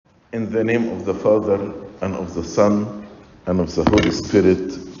In the name of the Father, and of the Son, and of the Holy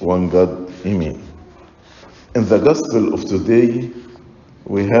Spirit, one God, Amen. In the Gospel of today,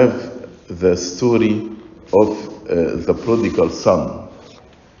 we have the story of the prodigal son.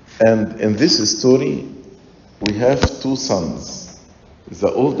 And in this story, we have two sons, the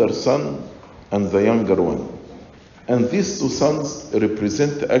older son and the younger one. And these two sons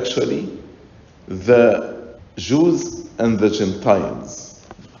represent actually the Jews and the Gentiles.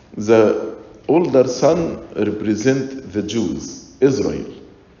 The older son represents the Jews, Israel,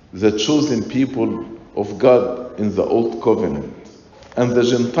 the chosen people of God in the Old Covenant. And the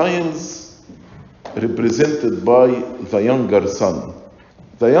Gentiles represented by the younger son.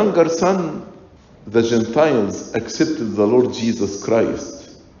 The younger son, the Gentiles accepted the Lord Jesus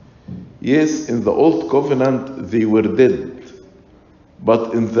Christ. Yes, in the Old Covenant they were dead.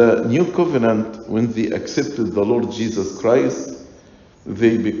 But in the New Covenant, when they accepted the Lord Jesus Christ,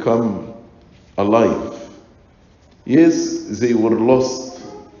 they become alive. Yes, they were lost,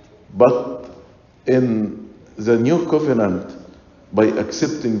 but in the New Covenant, by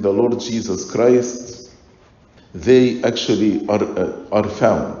accepting the Lord Jesus Christ, they actually are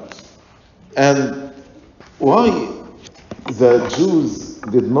found. And why the Jews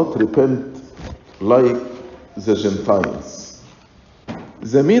did not repent like the Gentiles?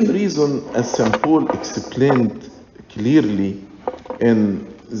 The main reason, as St. Paul explained clearly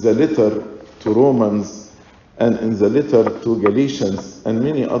in the letter to Romans and in the letter to Galatians and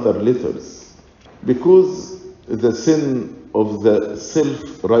many other letters, because the sin of the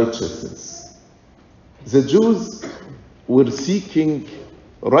self-righteousness. The Jews were seeking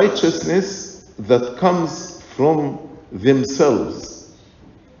righteousness that comes from themselves.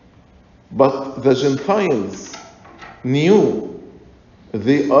 But the Gentiles knew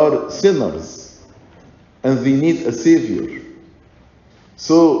they are sinners and they need a Savior.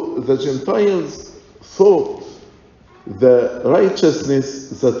 So the Gentiles thought the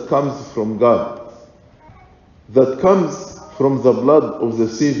righteousness that comes from God, that comes from the blood of the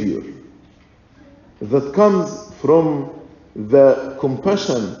Savior, that comes from the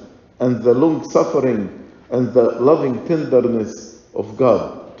compassion and the long suffering and the loving tenderness of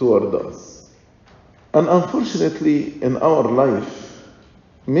God toward us. And unfortunately, in our life,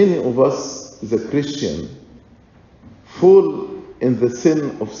 many of us, the Christian, fall in the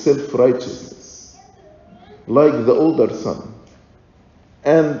sin of self-righteousness, like the older son.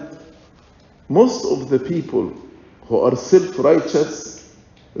 And most of the people who are self-righteous,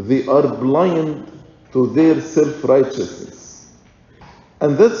 they are blind to their self-righteousness.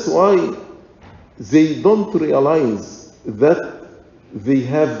 And that's why they don't realize that they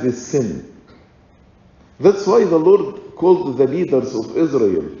have this sin. That's why the Lord called the leaders of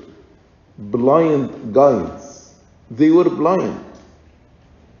Israel blind guides. They were blind.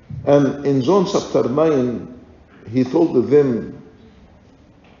 And in John chapter 9, he told them,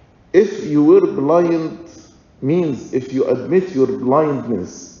 if you were blind, means if you admit your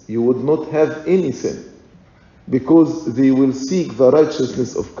blindness, you would not have any sin, because they will seek the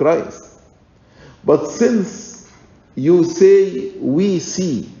righteousness of Christ. But since you say, we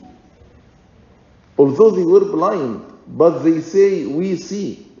see, although they were blind, but they say, we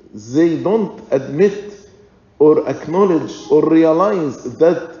see, they don't admit or acknowledge or realize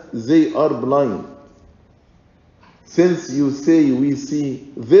that they are blind. Since you say, we see,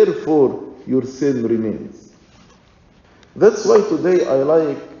 therefore your sin remains. That's why today I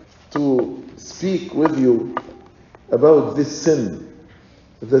like to speak with you about this sin,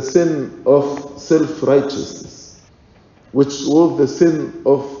 the sin of self-righteousness, which was the sin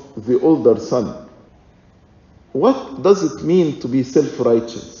of the older son. What does it mean to be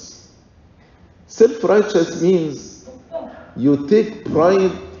self-righteous? Self-righteous means you take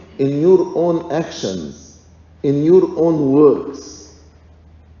pride in your own actions, in your own works.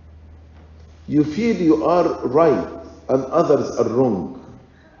 You feel you are right and others are wrong.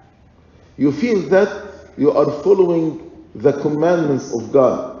 You feel that you are following the commandments of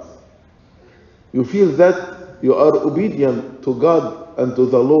God. You feel that you are obedient to God and to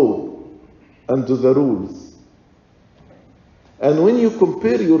the law and to the rules. And when you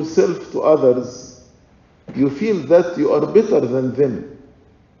compare yourself to others, you feel that you are better than them.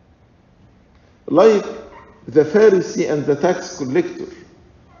 Like the Pharisee and the tax collector.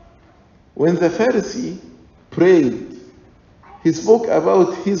 When the Pharisee prayed, he spoke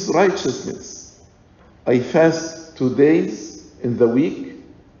about his righteousness. I fast 2 days in the week.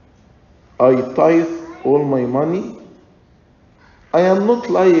 I tithe all my money. I am not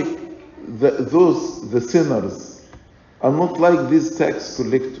like the sinners. I'm not like this tax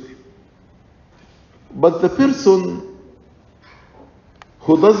collector. But the person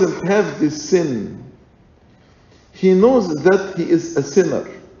who doesn't have this sin, he knows that he is a sinner.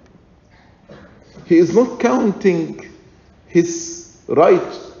 He is not counting his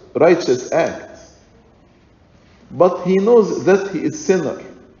righteous acts, but he knows that he is sinner.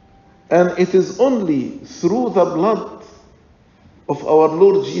 And it is only through the blood of our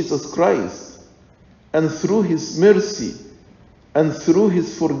Lord Jesus Christ and through his mercy and through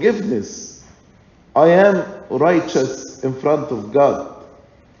his forgiveness I am righteous in front of God,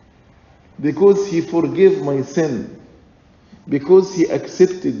 because he forgave my sin, because he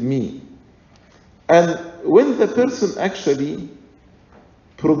accepted me. And when the person actually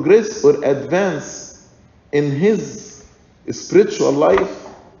progress or advance in his spiritual life,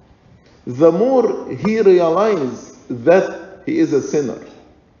 the more he realizes that he is a sinner.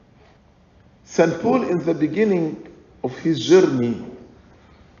 St. Paul, in the beginning of his journey,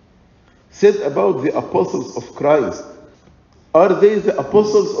 said about the apostles of Christ, are they the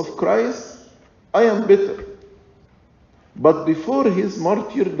apostles of Christ? I am better. But before his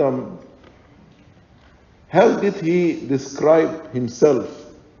martyrdom, how did he describe himself?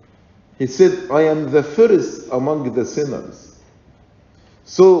 He said, I am the first among the sinners.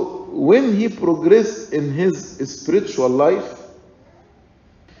 So when he progressed in his spiritual life,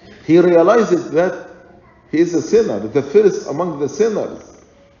 he realized that he is a sinner, the first among the sinners.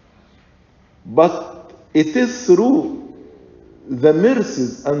 But it is through the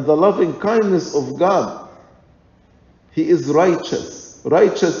mercies and the loving kindness of God, he is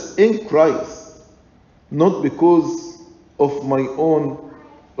righteous in Christ, not because of my own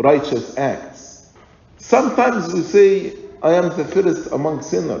righteous acts. Sometimes we say, I am the first among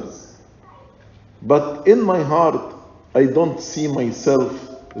sinners, but in my heart, I don't see myself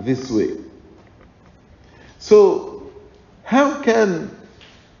this way. So, how can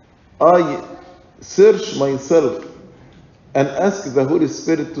I search myself and ask the Holy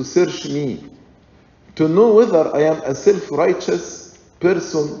Spirit to search me, to know whether I am a self-righteous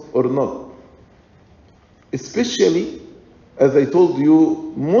person or not? Especially, as I told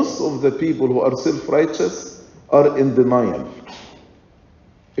you, most of the people who are self-righteous are in denial.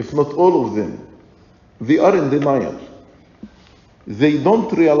 If not all of them, they are in denial. They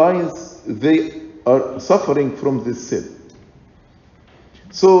don't realize they are suffering from this sin.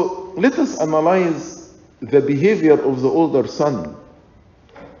 So let us analyze the behavior of the older son.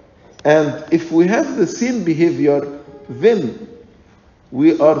 And if we have the same behavior, then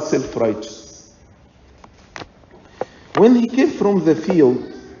we are self-righteous. When he came from the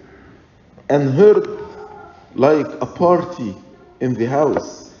field and heard like a party in the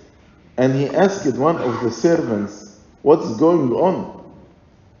house, and he asked one of the servants, what's going on?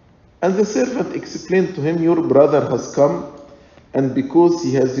 And the servant explained to him, your brother has come, and because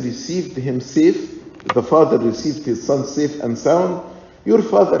he has received him safe, the father received his son safe and sound, your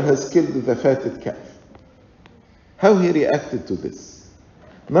father has killed the fatted calf. How he reacted to this?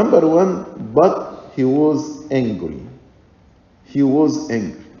 Number one, but he was angry. He was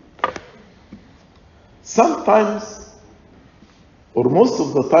angry. Sometimes, or most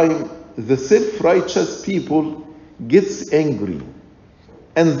of the time, the self-righteous people gets angry,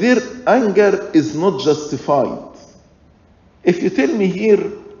 and their anger is not justified. If you tell me here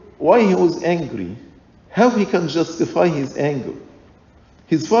why he was angry, how he can justify his anger?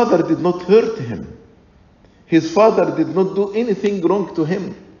 His father did not hurt him. His father did not do anything wrong to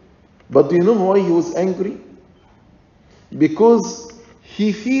him. But do you know why he was angry? Because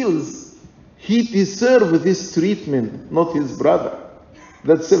he feels he deserves this treatment, not his brother.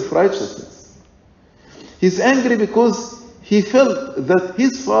 That's self-righteousness. He's angry because he felt that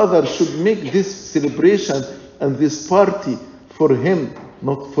his father should make this celebration and this party for him,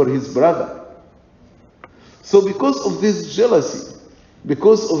 not for his brother. So because of this jealousy,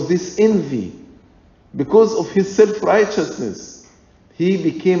 because of this envy, because of his self-righteousness, he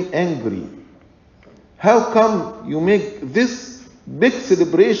became angry. How come you make this big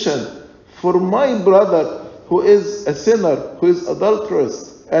celebration for my brother who is a sinner, who is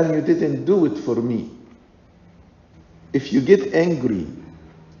adulterous, and you didn't do it for me? If you get angry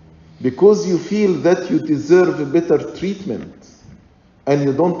because you feel that you deserve a better treatment and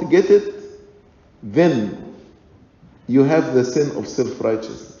you don't get it, then you have the sin of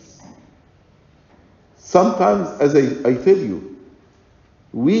self-righteousness. Sometimes, as I tell you,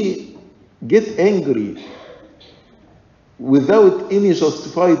 we get angry without any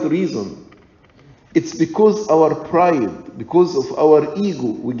justified reason. It's because our pride, because of our ego,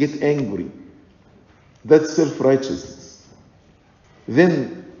 we get angry. That's self-righteousness.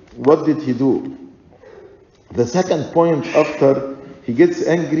 Then, what did he do? The second point, after he gets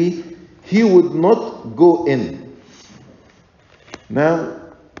angry, he would not go in. Now,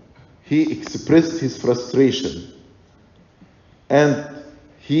 he expressed his frustration and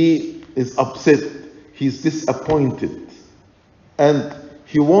he is upset, he's disappointed, and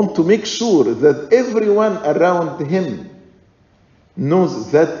he wants to make sure that everyone around him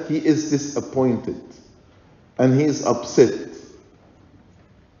knows that he is disappointed and he is upset,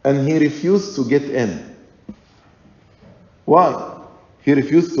 and he refused to get in. Why? He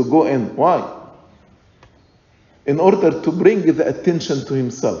refused to go in. Why? In order to bring the attention to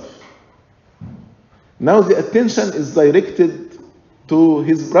himself. Now the attention is directed to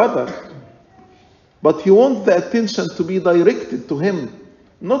his brother, but he wants the attention to be directed to him,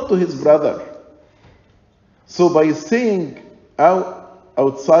 not to his brother. So by staying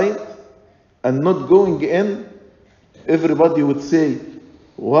outside and not going in, everybody would say,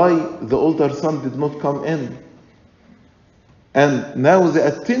 why the older son did not come in? And now the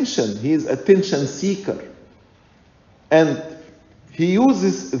attention, he is attention seeker. And he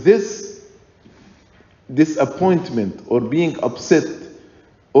uses this disappointment or being upset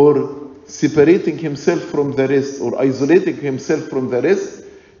or separating himself from the rest or isolating himself from the rest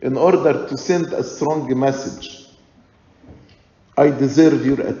in order to send a strong message. I deserve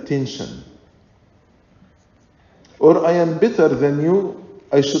your attention. Or I am better than you,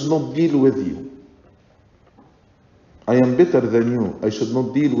 I should not deal with you. I am better than you, I should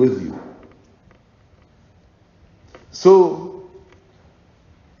not deal with you. So,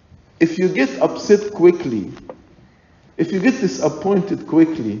 if you get upset quickly, if you get disappointed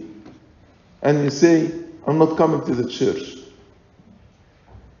quickly, and you say, I'm not coming to the church,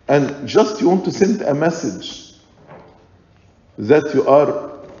 and just you want to send a message that you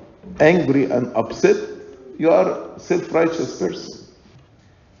are angry and upset, you are a self-righteous person.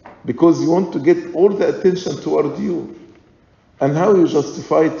 Because you want to get all the attention toward you. And how you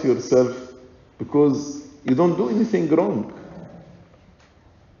justify it yourself? Because you don't do anything wrong.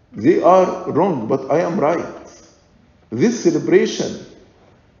 They are wrong, but I am right. This celebration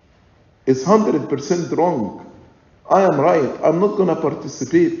is 100% wrong. I am right. I'm not going to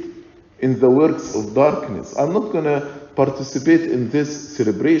participate in the works of darkness. I'm not going to participate in this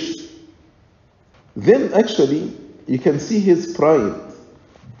celebration. Then actually, you can see his pride.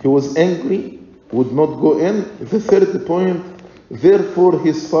 He was angry, would not go in. The third point, therefore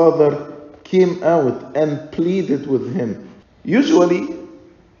his father came out and pleaded with him. Usually,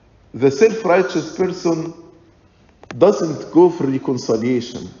 the self-righteous person doesn't go for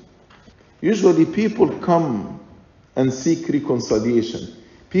reconciliation. Usually people come and seek reconciliation.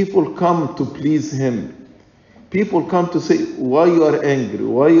 People come to please him. People come to say, why you are angry,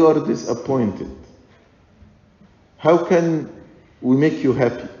 why you are disappointed. How can we make you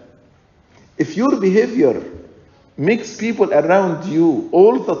happy? If your behavior makes people around you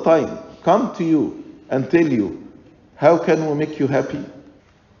all the time come to you and tell you, how can we make you happy?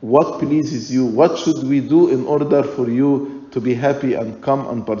 What pleases you? What should we do in order for you to be happy and come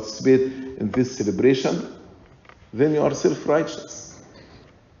and participate in this celebration? Then you are self-righteous.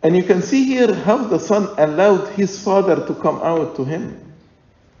 And you can see here how the son allowed his father to come out to him.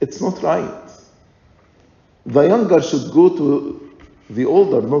 It's not right. The younger should go to the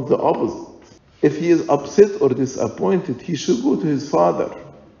older, not the opposite. If he is upset or disappointed, he should go to his father,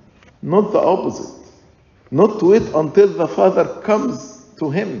 not the opposite. Not to wait until the father comes to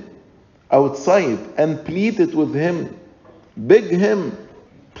him outside and pleaded with him, beg him,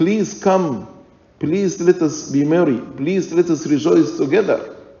 please come, please let us be merry, please let us rejoice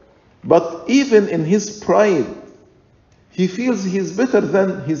together. But even in his pride, he feels he's better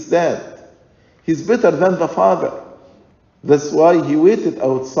than his dad. He's better than the father. That's why he waited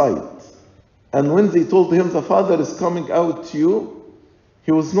outside. And when they told him the father is coming out to you,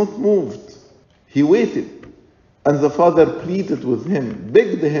 he was not moved. He waited. And the father pleaded with him,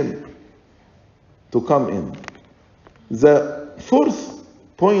 begged him to come in. The fourth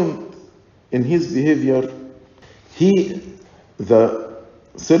point in his behavior, the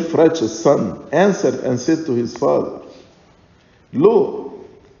self-righteous son, answered and said to his father, Lo,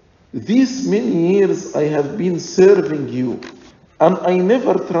 these many years I have been serving you, and I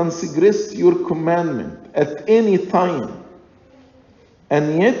never transgressed your commandment at any time.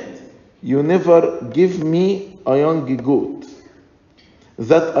 And yet you never give me a young goat,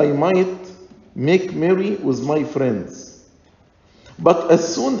 that I might make merry with my friends. But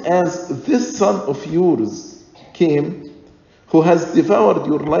as soon as this son of yours came, who has devoured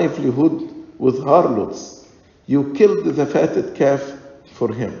your livelihood with harlots, you killed the fatted calf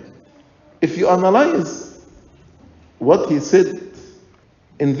for him. If you analyze what he said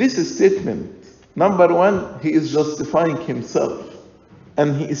in this statement, number one, he is justifying himself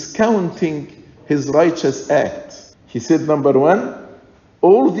and he is counting his righteous acts. He said, number one,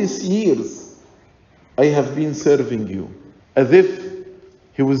 All these years I have been serving you. As if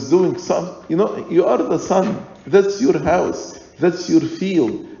he was doing some, you are the son. That's your house. That's your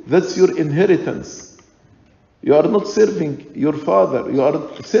field. That's your inheritance. You are not serving your father. You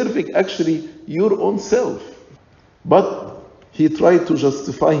are serving actually your own self. But he tried to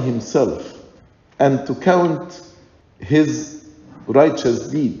justify himself and to count his righteous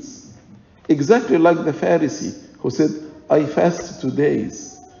deeds. Exactly like the Pharisee who said, I fast 2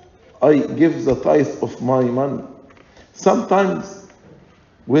 days. I give the tithe of my money. Sometimes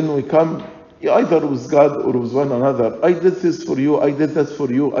when we come, either with God or with one another, I did this for you, I did that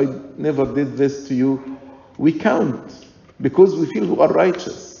for you, I never did this to you. We count because we feel we are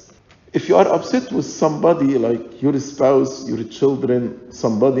righteous. If you are upset with somebody like your spouse, your children,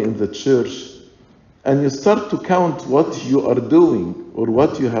 somebody in the church, and you start to count what you are doing or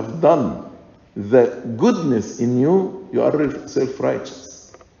what you have done, the goodness in you, you are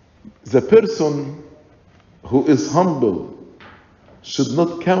self-righteous. The person who is humble should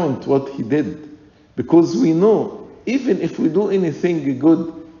not count what he did, because we know even if we do anything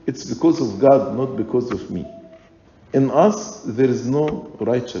good, it's because of God, not because of me. In us, there is no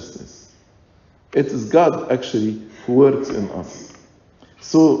righteousness. It is God actually who works in us.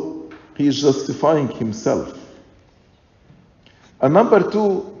 So he is justifying himself. And number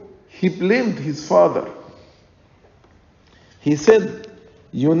 2, he blamed his father. He said,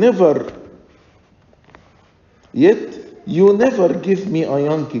 you never give me a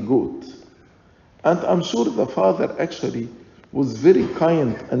young goat. And I'm sure the father actually was very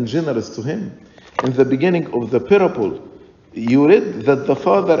kind and generous to him. In the beginning of the parable, you read that the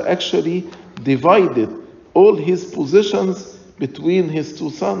father actually divided all his possessions between his 2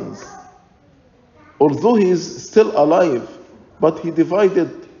 sons. Although he is still alive, but he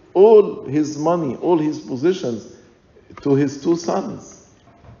divided all his money, all his possessions to his 2 sons.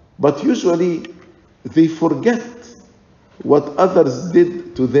 But usually they forget what others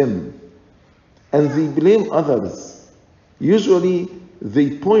did to them, and they blame others. Usually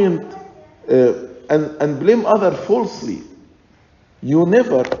they point and blame others falsely. You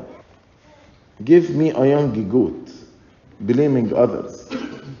never give me a young goat, blaming others.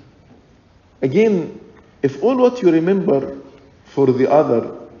 Again, if all what you remember for the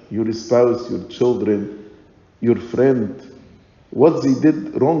other, your spouse, your children, your friend, what they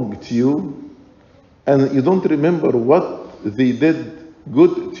did wrong to you, and you don't remember what they did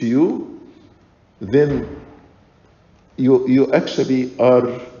good to you, then you actually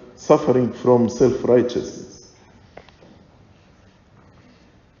are suffering from self-righteousness.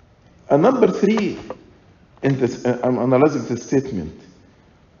 And number 3, in this, I'm analyzing this statement,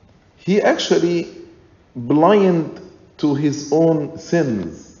 he actually blind to his own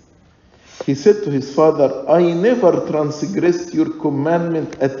sins. He said to his father, I never transgressed your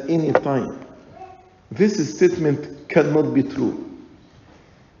commandment at any time. This statement cannot be true.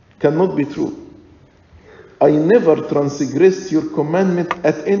 Cannot be true. I never transgressed your commandment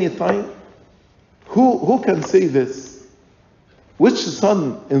at any time. Who can say this? Which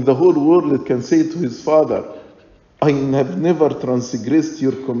son in the whole world can say to his father, I have never transgressed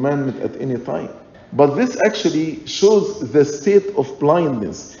your commandment at any time? But this actually shows the state of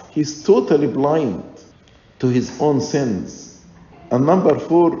blindness. He's totally blind to his own sins. And number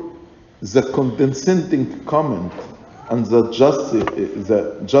 4, the condescending comment and the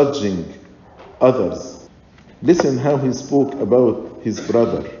judging others. Listen how he spoke about his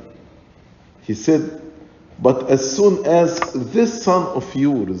brother. He said, but as soon as this son of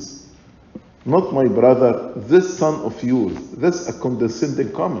yours, not my brother, this son of yours, that's a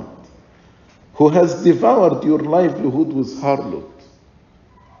condescending comment, who has devoured your livelihood with harlot,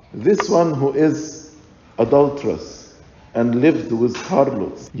 this one who is adulterous and lived with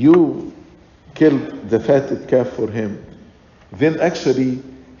harlots, you killed the fatted calf for him. Then actually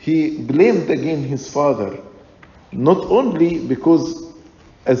he blamed again his father, not only because,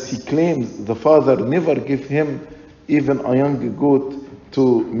 as he claims, the father never gave him even a young goat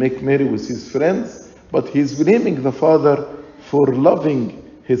to make merry with his friends, but he's blaming the father for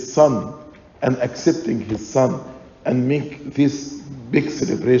loving his son and accepting his son and make this big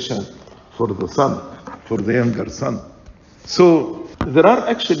celebration for the son, for the younger son. So there are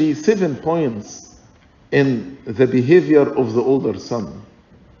actually 7 points in the behavior of the older son.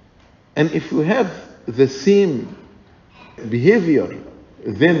 And if we have the same behavior,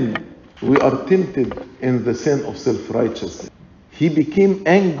 then we are tempted in the sin of self-righteousness. He became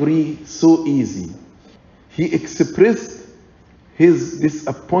angry so easy. He expressed his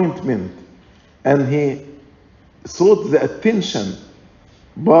disappointment and he sought the attention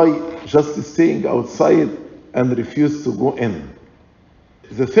by just staying outside and refused to go in.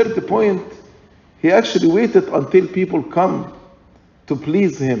 The third point, he actually waited until people come to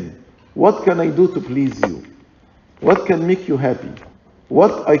please him. What can I do to please you? What can make you happy?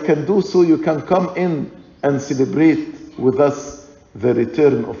 What I can do so you can come in and celebrate with us the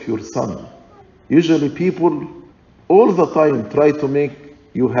return of your son. Usually people all the time try to make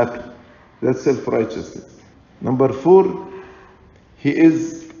you happy. That's self-righteousness. Number 4, he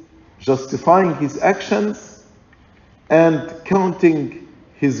is justifying his actions and counting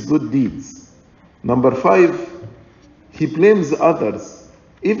his good deeds. Number 5, he blames others,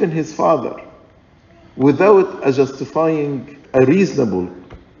 even his father, without a justifying a reasonable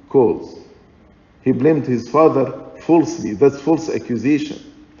cause. He blamed his father falsely. That's false accusation.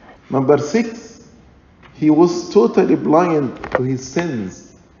 Number 6, he was totally blind to his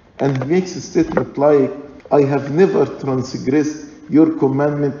sins, and he makes a statement like, I have never transgressed your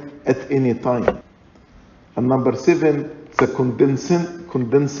commandment at any time. And number 7, the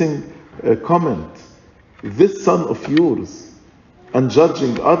condensing comment. This son of yours, and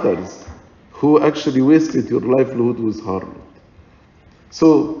judging others who actually wasted your livelihood with harlot.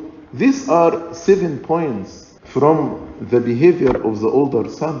 So these are 7 points from the behavior of the older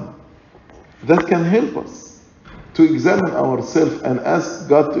son that can help us to examine ourselves and ask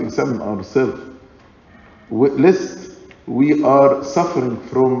God to examine ourselves, lest we are suffering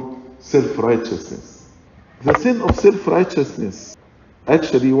from self-righteousness. The sin of self-righteousness,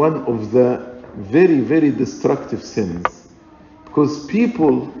 actually one of the very, very destructive sins, because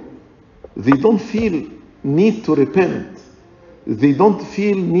people, they don't feel need to repent. They don't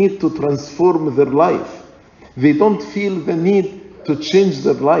feel need to transform their life. They don't feel the need to change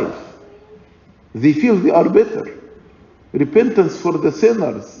their life. They feel they are better. Repentance for the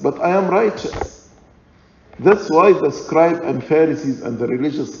sinners, but I am righteous. That's why the scribes and Pharisees and the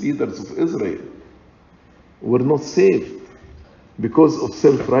religious leaders of Israel were not saved, because of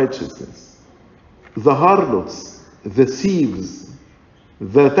self-righteousness. The harlots, the thieves,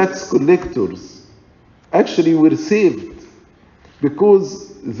 the tax collectors actually were saved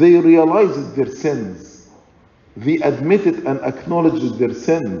because they realized their sins. They admitted and acknowledged their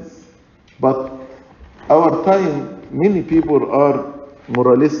sins. But our time, many people are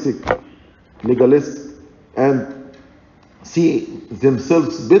moralistic, legalist, and see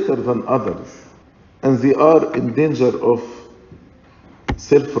themselves better than others. And they are in danger of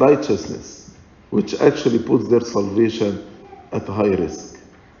self-righteousness, which actually puts their salvation at high risk.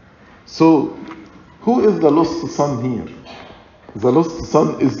 So, who is the lost son here? The lost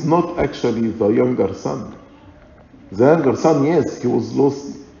son is not actually the younger son. The younger son, yes, he was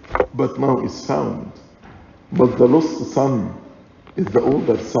lost, but now is found. But the lost son is the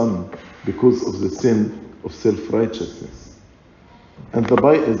older son because of the sin of self-righteousness. And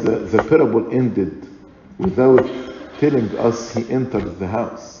the parable ended without telling us he entered the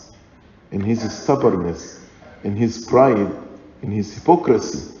house. In his stubbornness, in his pride, in his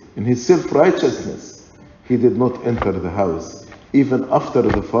hypocrisy, in his self-righteousness, he did not enter the house, even after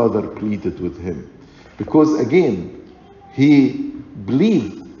the father pleaded with him. Because again, he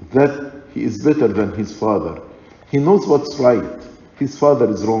believed that he is better than his father. He knows what's right. His father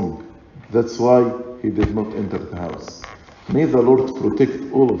is wrong. That's why he did not enter the house. May the Lord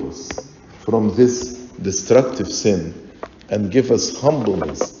protect all of us from this destructive sin and give us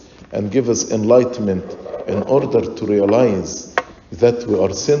humbleness and give us enlightenment in order to realize that we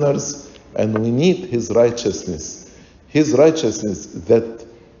are sinners and we need His righteousness that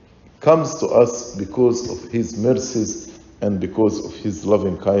comes to us because of His mercies and because of His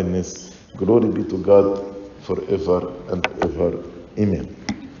loving kindness. Glory be to God forever and ever. Amen.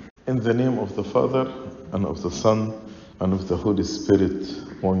 In the name of the Father, and of the Son, and of the Holy Spirit,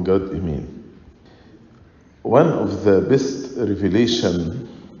 one God. Amen. One of the best revelation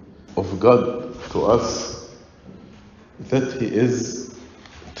of God to us, that He is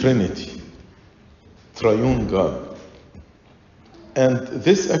Trinity, Triune God. And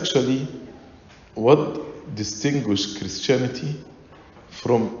this actually what distinguishes Christianity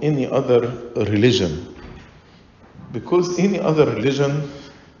from any other religion. Because any other religion,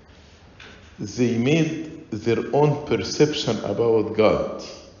 they made their own perception about God.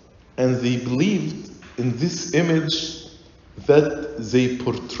 And they believed in this image that they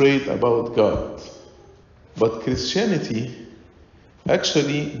portrayed about God. But Christianity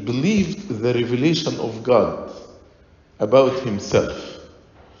actually believed the revelation of God about Himself.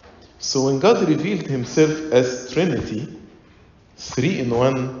 So when God revealed Himself as Trinity, 3 in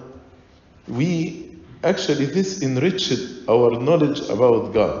 1, this enriched our knowledge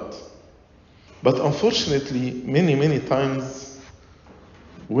about God. But unfortunately, many times,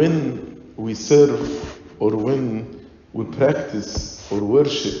 when we serve or when we practice or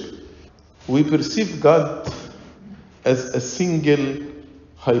worship, we perceive God as a single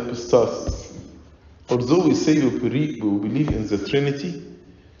hypostasis. Although we say we believe in the Trinity,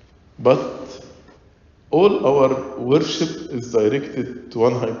 but all our worship is directed to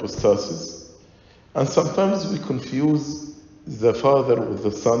one hypostasis. And sometimes we confuse the Father with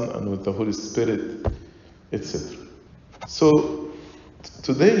the Son and with the Holy Spirit, etc. So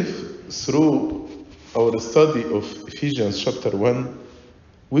today, through our study of Ephesians chapter 1,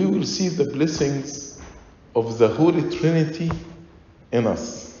 we will see the blessings of the Holy Trinity in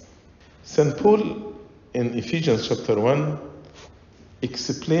us. St. Paul in Ephesians chapter 1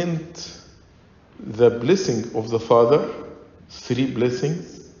 explained the blessing of the Father, 3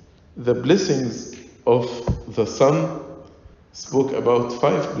 blessings. The blessings of the Son spoke about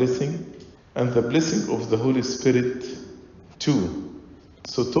 5 blessings, and the blessing of the Holy Spirit 2.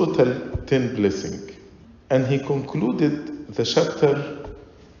 So total 10 blessings. And he concluded the chapter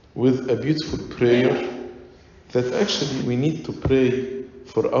with a beautiful prayer that actually we need to pray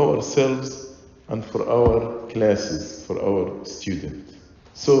for ourselves and for our classes, for our students.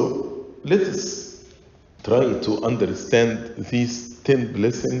 So let us try to understand these 10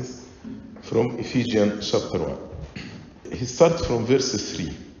 blessings from Ephesians chapter 1. He starts from verse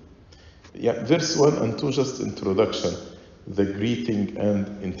 3. Verse 1 and 2, just introduction, the greeting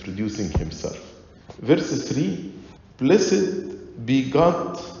and introducing himself. Verse 3, blessed be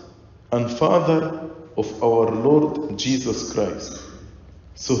God and Father of our Lord Jesus Christ.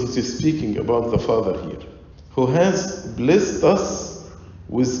 So he is speaking about the Father here, who has blessed us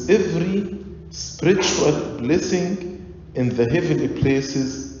with every spiritual blessing in the heavenly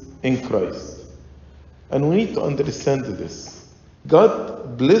places in Christ. And we need to understand this.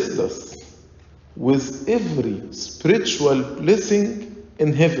 God blessed us with every spiritual blessing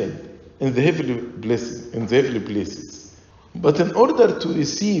in heaven, in the heavenly blessing, in the heavenly places. But in order to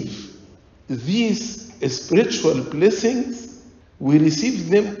receive these spiritual blessings, we receive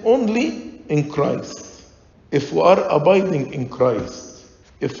them only in Christ. If we are abiding in Christ,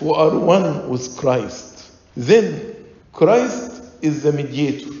 if we are one with Christ, then Christ is the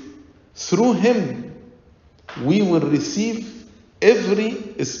mediator. Through him, we will receive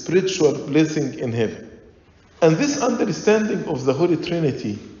every spiritual blessing in heaven. And this understanding of the Holy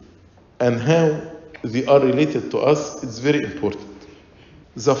Trinity and how they are related to us is very important.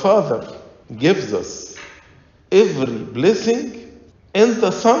 The Father gives us every blessing in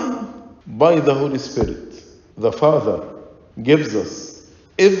the Son by the Holy Spirit. The Father gives us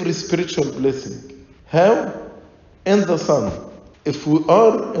every spiritual blessing. How? In the Son. If we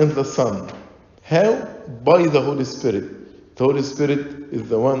are in the Son, how? By the Holy Spirit. The Holy Spirit is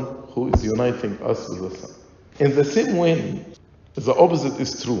the one who is uniting us with the Son. In the same way, the opposite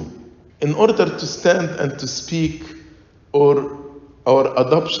is true. In order to stand and to speak, or our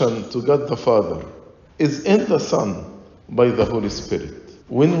adoption to God the Father is in the Son by the Holy Spirit.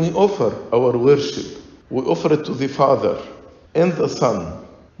 When we offer our worship, we offer it to the Father in the Son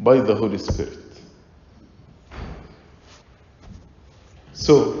by the Holy Spirit.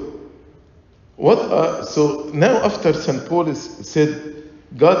 So now after St. Paul has said,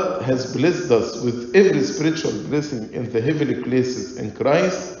 God has blessed us with every spiritual blessing in the heavenly places in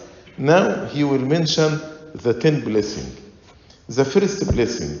Christ, now he will mention the 10 blessings. The first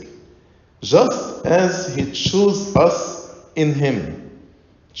blessing, just as he chose us in him,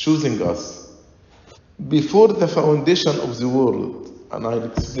 choosing us, before the foundation of the world, and I'll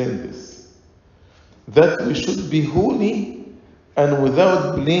explain this, that we should be holy and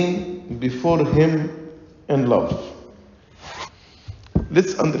without blame before him in love.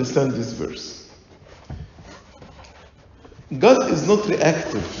 Let's understand this verse. God is not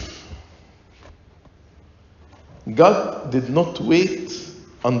reactive. God did not wait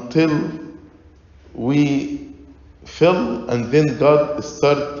until we fell and then God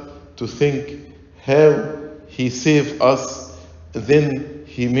started to think how he saved us. Then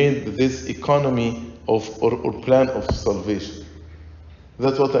he made this economy of or plan of salvation.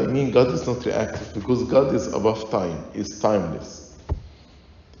 That's what I mean. God is not reactive because God is above time, is timeless.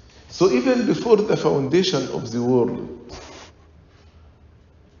 So even before the foundation of the world,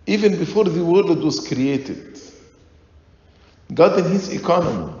 even before the world was created, God in his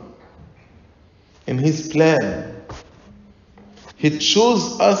economy, in his plan, he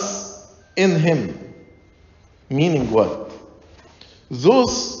chose us in him. Meaning what?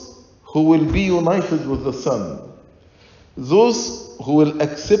 Those who will be united with the Son, those who will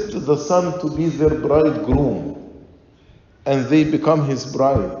accept the Son to be their bridegroom, and they become his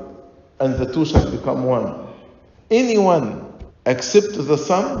bride, and the two shall become one. Anyone accept the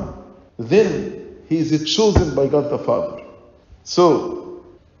Son, then he is chosen by God the Father. So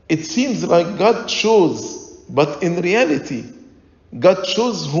it seems like God chose, but in reality, God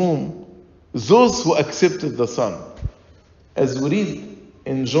chose whom? Those who accepted the Son. As we read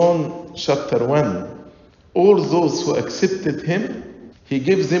in John chapter 1, all those who accepted him, he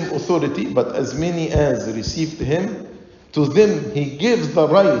gives them authority, but as many as received him, to them he gives the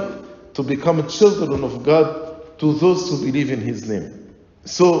right to become children of God, to those who believe in his name.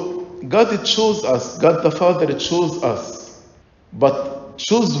 So God chose us, God the Father chose us, but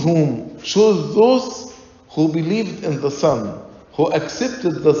chose whom? Chose those who believed in the Son, who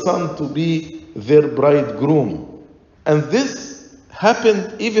accepted the Son to be their bridegroom. And this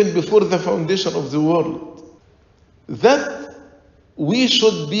happened even before the foundation of the world. That we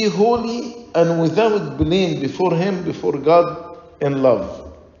should be holy and without blame before him, before God, in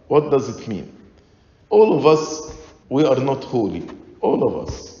love. What does it mean? All of us, we are not holy. All of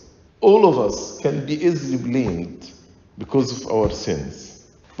us. All of us can be easily blamed because of our sins.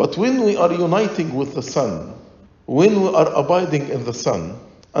 But when we are uniting with the Son, when we are abiding in the Son,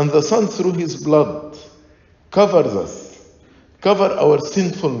 and the Son through his blood covers us, cover our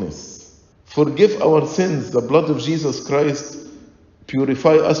sinfulness, forgive our sins, the blood of Jesus Christ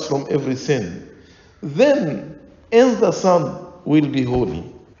purify us from every sin, then in the Son we'll be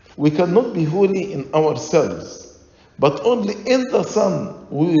holy. We cannot be holy in ourselves, but only in the Son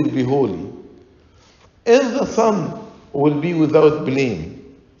we will be holy. In the Son will be without blame.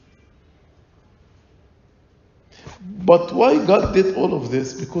 But why God did all of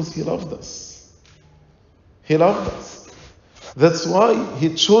this? Because he loved us. He loved us. That's why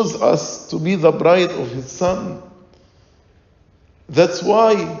he chose us to be the bride of his Son. That's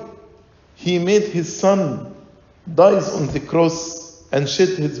why he made his Son dies on the cross and shed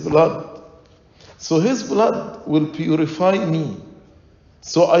his blood. So his blood will purify me.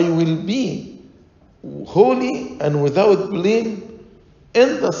 So I will be holy and without blame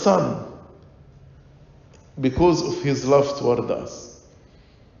in the Son because of his love toward us.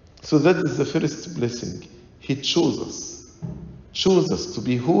 So that is the first blessing. He chose us to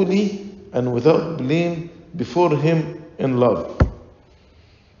be holy and without blame before him in love.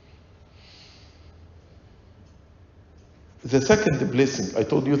 The second blessing, I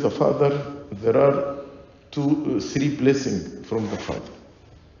told you the Father, there are three blessings from the Father.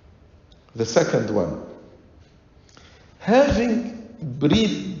 The second one, having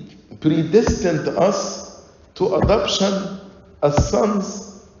predestined us to adoption as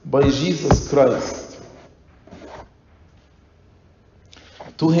sons by Jesus Christ,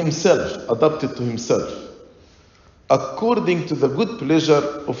 to himself, adopted to himself, according to the good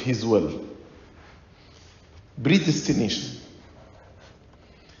pleasure of his will. Predestination.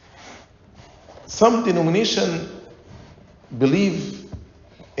 Some denominations believe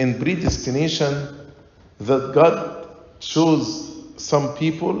in predestination, that God chose some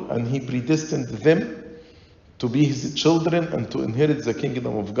people and he predestined them to be his children and to inherit the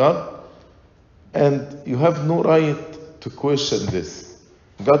kingdom of God. And you have no right to question this.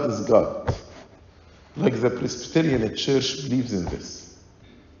 God is God. Like the Presbyterian Church believes in this.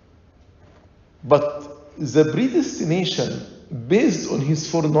 But the predestination based on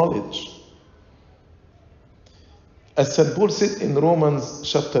his foreknowledge. As St. Paul said in Romans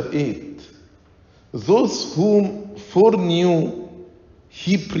chapter 8, those whom foreknew,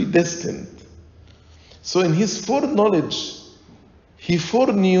 he predestined. So in his foreknowledge, he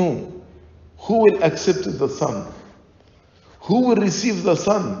foreknew who will accept the Son, who will receive the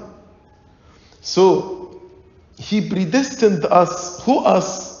Son. So he predestined us. Who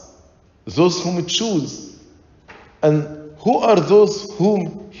us? Those whom he chose. And who are those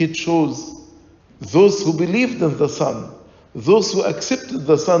whom he chose? Those who believed in the Son, those who accepted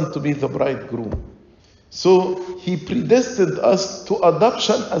the Son to be the bridegroom. So he predestined us to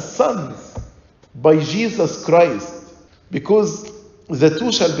adoption as sons by Jesus Christ, because the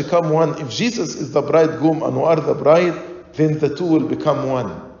two shall become one. If Jesus is the bridegroom and we are the bride, then the two will become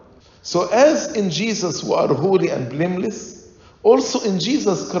one. So as in Jesus we are holy and blameless, also in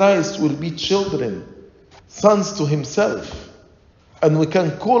Jesus Christ will be children, sons to himself. And we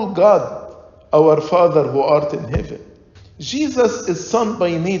can call God our Father who art in heaven. Jesus is son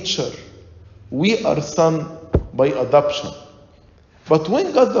by nature. We are son by adoption. But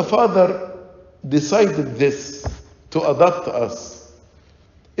when God the Father decided this, to adopt us,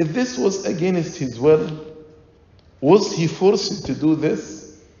 if this was against his will, was he forced to do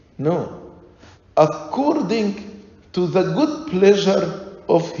this? No. According to the good pleasure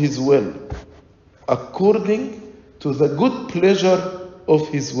of his will. According to the good pleasure of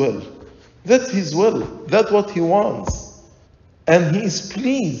his will. That's his will. That's what he wants. And he is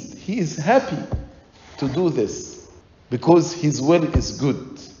pleased. He is happy to do this because his will is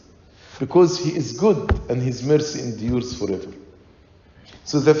good. Because he is good and his mercy endures forever.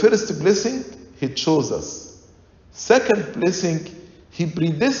 So the first blessing, he chose us. Second blessing, he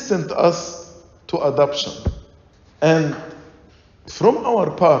predestined us to adoption. And from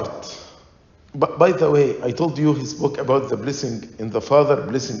our part, by the way, I told you he spoke about the blessing in the Father,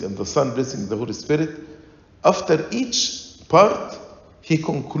 blessing in the Son, blessing in the Holy Spirit. After each part,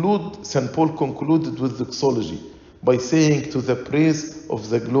 St. Paul concluded with doxology by saying to the praise of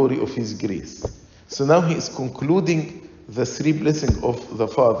the glory of his grace. So now he is concluding the three blessings of the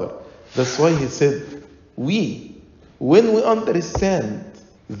Father. That's why he said, when we understand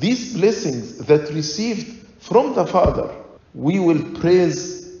these blessings that received from the Father, we will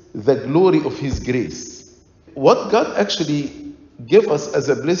praise the glory of his grace. What God actually gave us as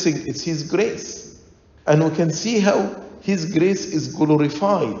a blessing is his grace. And we can see how his grace is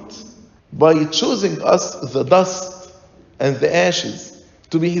glorified by choosing us, the dust and the ashes,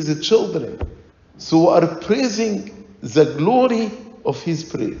 to be his children. So we are praising the glory of his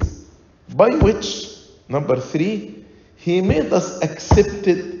praise, by which, number 3, he made us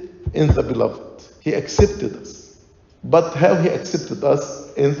accepted in the beloved. He accepted us. But how he accepted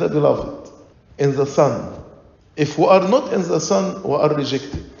us? In the beloved, in the Son. If we are not in the Son, we are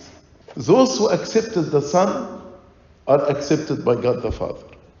rejected. Those who accepted the Son are accepted by God the Father.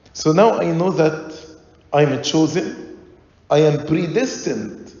 So now I know that I am chosen, I am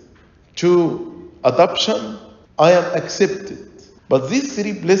predestined to adoption, I am accepted. But these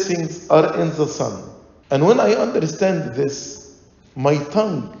three blessings are in the Son. And when I understand this, my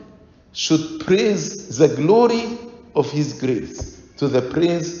tongue should praise the glory of his grace, to the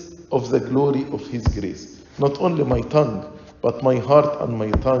praise of the glory of his grace. Not only my tongue, but my heart and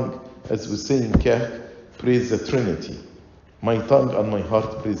my tongue, as we say in Kah, praise the Trinity. My tongue and my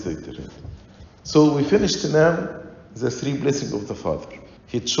heart praise the Trinity. So we finished now the three blessings of the Father.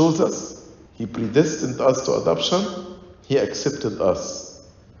 He chose us, he predestined us to adoption, he accepted us.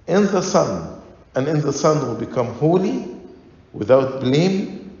 In the Son, and in the Son we become holy, without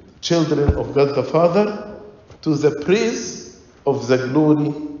blame, children of God the Father, to the praise of the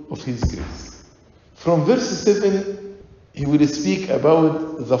glory of his grace. From verse 7, he will speak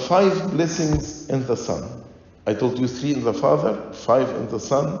about the 5 blessings in the Son. I told you 3 in the Father, 5 in the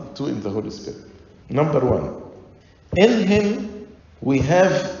Son, 2 in the Holy Spirit. Number 1, in him we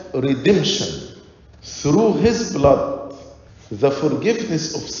have redemption through his blood, the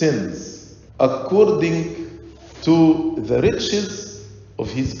forgiveness of sins, according to the riches of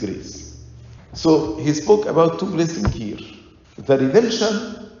his grace. So he spoke about 2 blessings here, the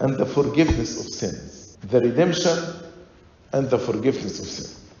redemption and the forgiveness of sins. The redemption and the forgiveness of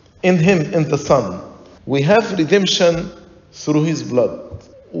sin. In him, in the Son, we have redemption through his blood.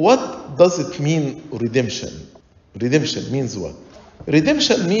 What does it mean, redemption? Redemption means what?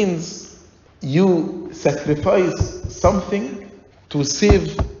 Redemption means you sacrifice something to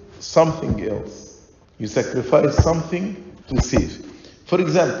save something else. You sacrifice something to save. For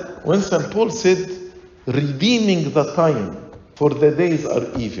example, when St. Paul said, redeeming the time, for the days are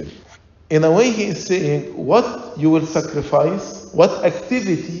evil. In a way, he is saying what you will sacrifice, what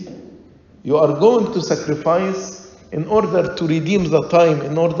activity you are going to sacrifice in order to redeem the time,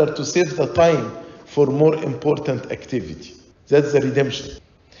 in order to save the time for more important activity. That's the redemption.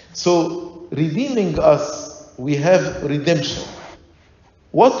 So, redeeming us, we have redemption.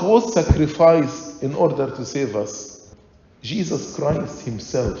 What was sacrificed in order to save us? Jesus Christ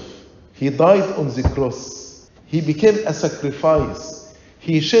himself. He died on the cross. He became a sacrifice.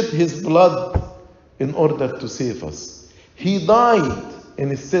 He shed his blood in order to save us. He died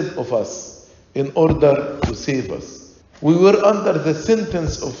instead of us in order to save us. We were under the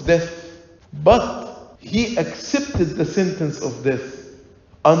sentence of death, but he accepted the sentence of death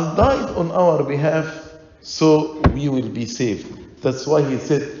and died on our behalf so we will be saved. That's why he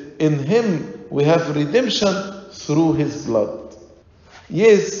said, in him we have redemption through his blood.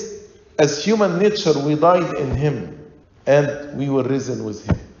 Yes, as human nature we died in him and we were risen with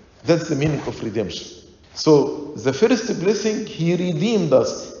him. That's the meaning of redemption. So the first blessing, he redeemed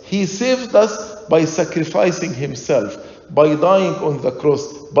us. He saved us by sacrificing himself, by dying on the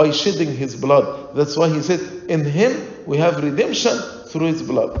cross, by shedding his blood. That's why he said, in him we have redemption through his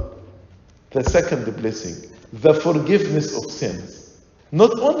blood. The second blessing, the forgiveness of sins.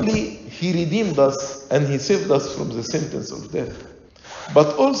 Not only he redeemed us and he saved us from the sentence of death,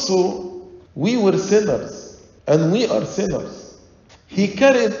 but also we were sinners and we are sinners. He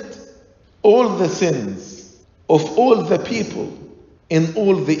carried all the sins of all the people in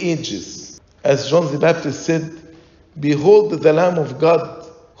all the ages. As John the Baptist said, behold the Lamb of God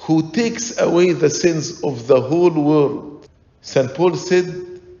who takes away the sins of the whole world. St. Paul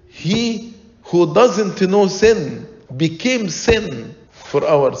said, he who doesn't know sin became sin for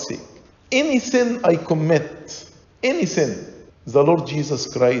our sake. Any sin I commit, any sin, the Lord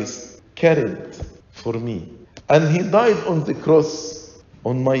Jesus Christ carried for me. And he died on the cross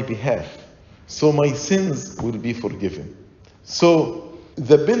on my behalf. So my sins will be forgiven. So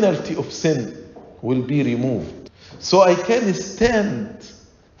the penalty of sin will be removed. So I can stand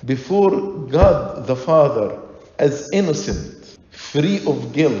before God the Father as innocent, free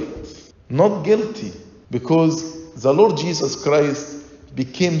of guilt, not guilty, because the Lord Jesus Christ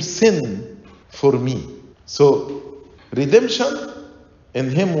became sin for me. So redemption, in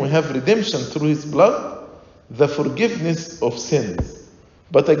him we have redemption through his blood, the forgiveness of sins.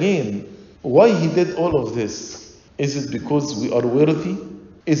 But again, why he did all of this? Is it because we are worthy?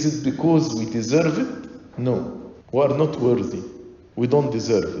 Is it because we deserve it? No, we are not worthy. We don't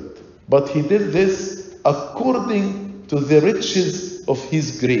deserve it. But he did this according to the riches of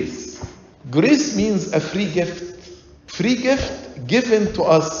his grace. Grace means a free gift. Free gift given to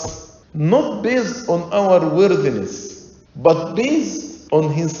us, not based on our worthiness, but based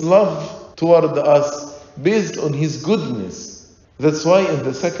on his love toward us, based on his goodness. That's why in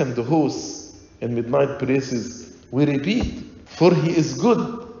the second host, in Midnight Praises, we repeat, for he is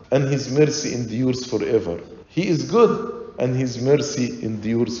good, and his mercy endures forever. He is good, and his mercy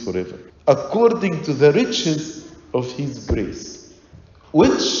endures forever. According to the riches of his grace,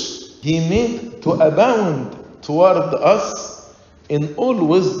 which he made to abound toward us in all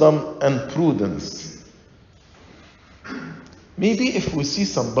wisdom and prudence. Maybe if we see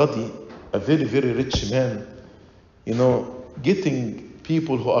somebody, a very, very rich man, getting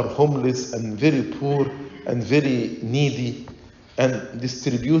people who are homeless and very poor and very needy and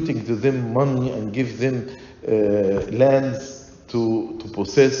distributing to them money and give them lands to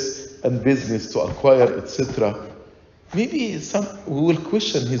possess and business to acquire, etc. Maybe we will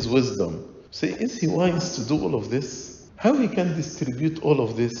question his wisdom. Say, is he wise to do all of this? How he can distribute all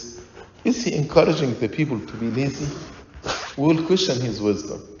of this? Is he encouraging the people to be lazy? We will question his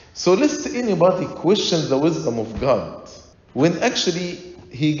wisdom. So lest anybody question the wisdom of God, when actually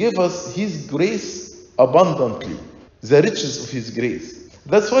he gave us his grace abundantly, the riches of his grace.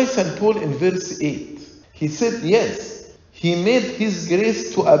 That's why St. Paul in verse 8, he said, yes, he made his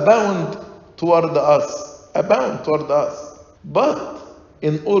grace to abound toward us, but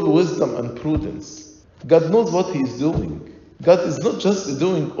in all wisdom and prudence. God knows what he is doing. God is not just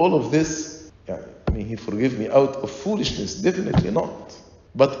doing all of this, may he forgive me, out of foolishness, definitely not.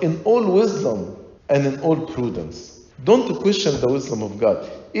 But in all wisdom and in all prudence. Don't question the wisdom of God,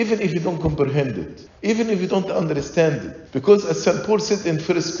 even if you don't comprehend it, even if you don't understand it. Because as St. Paul said in 1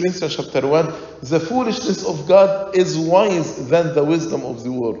 Corinthians chapter 1, the foolishness of God is wise than the wisdom of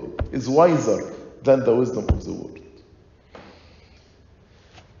the world, is wiser than the wisdom of the world.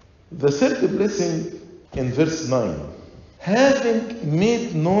 The third blessing in verse 9, having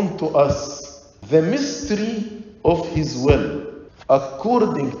made known to us the mystery of his will,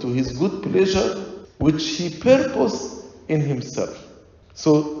 according to his good pleasure, which he purposed in himself.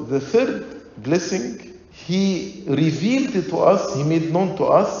 So the third blessing, he revealed it to us, he made known to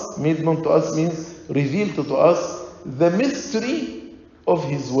us. Made known to us means revealed to us the mystery of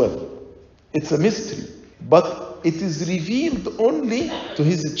his will. It's a mystery, but it is revealed only to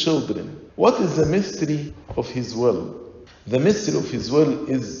his children. What is the mystery of his will? The mystery of his will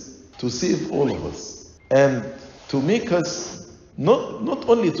is to save all of us and to make us, not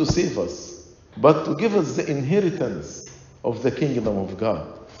only to save us, but to give us the inheritance of the kingdom of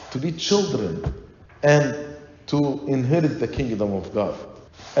God, to be children and to inherit the kingdom of God,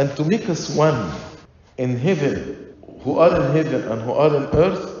 and to make us one in heaven. Who are in heaven and who are on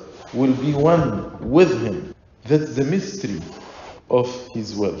earth will be one with him. That's the mystery of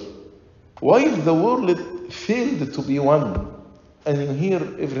his will. While the world failed to be one, and you hear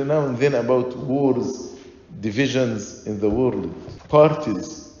every now and then about wars, divisions in the world,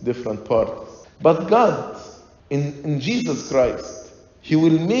 parties, different parties. But God, in Jesus Christ, he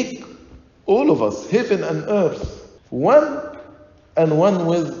will make all of us, heaven and earth, one and one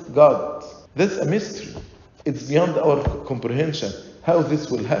with God. That's a mystery. It's beyond our comprehension how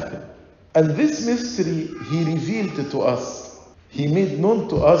this will happen. And this mystery he revealed to us. He made known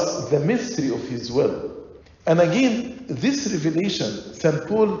to us the mystery of his will. And again, this revelation, St.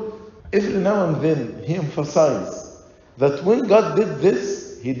 Paul, every now and then, he emphasized that when God did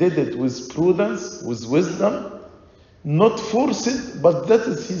this, he did it with prudence, with wisdom, not forced, but that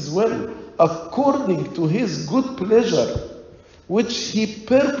is his will, according to his good pleasure, which he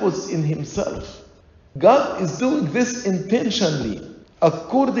purposed in himself. God is doing this intentionally,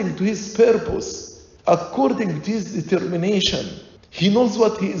 according to his purpose, according to his determination. He knows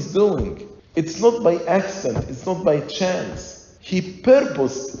what he is doing. It's not by accident, it's not by chance. He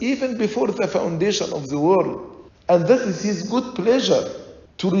purposed even before the foundation of the world. And that is his good pleasure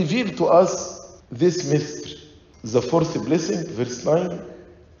to reveal to us this mystery. The fourth blessing, verse 9,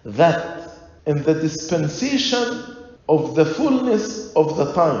 that in the dispensation of the fullness of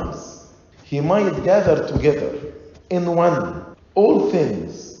the times, he might gather together in one all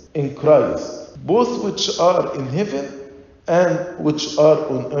things in Christ, both which are in heaven and which are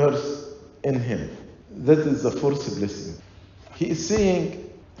on earth in him. That is the fourth blessing. He is saying,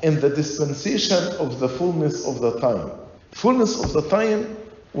 in the dispensation of the fullness of the time. Fullness of the time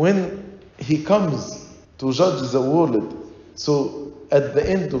when he comes to judge the world. So at the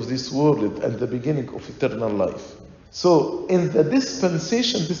end of this world and the beginning of eternal life. So in the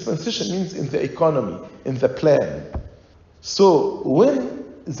dispensation means in the economy, in the plan. So when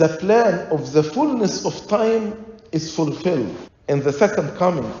the plan of the fullness of time is fulfilled in the second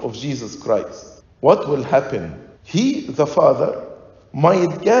coming of Jesus Christ, what will happen? He, the Father,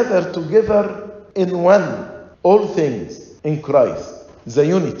 might gather together in one all things in Christ, the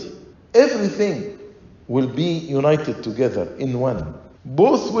unity. Everything will be united together in one,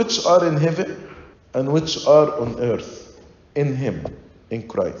 both which are in heaven and which are on earth, in him, in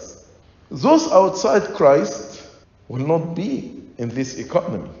Christ. Those outside Christ will not be in this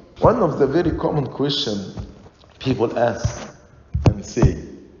economy. One of the very common questions people ask and say,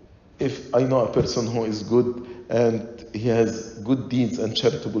 if I know a person who is good and he has good deeds and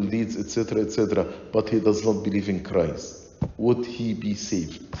charitable deeds, etc., but he does not believe in Christ, would he be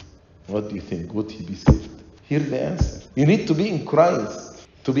saved? What do you think? Would he be saved? Here the answer. You need to be in Christ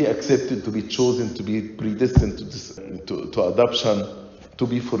to be accepted, to be chosen, to be predestined to adoption, to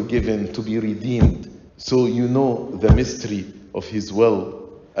be forgiven, to be redeemed. So you know the mystery of his will,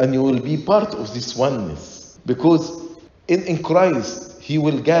 and you will be part of this oneness. Because in Christ, he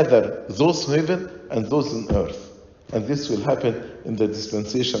will gather those in heaven and those on earth. And this will happen in the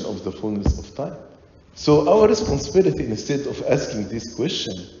dispensation of the fullness of time. So our responsibility, instead of asking this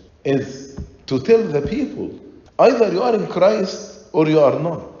question, is to tell the people, either you are in Christ or you are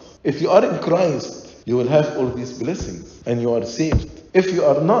not. If you are in Christ, you will have all these blessings and you are saved. If you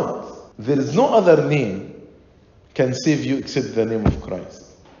are not, there is no other name can save you except the name of Christ.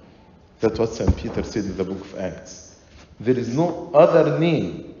 That's what St. Peter said in the book of Acts. There is no other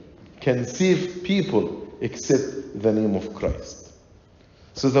name can save people except the name of Christ.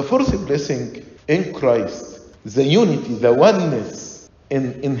 So the fourth blessing in Christ, the unity, the oneness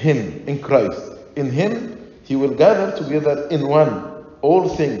in him, in Christ. In him, he will gather together in one all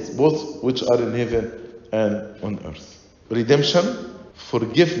things, both which are in heaven and on earth. Redemption,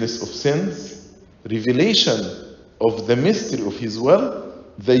 forgiveness of sins, revelation of the mystery of his will,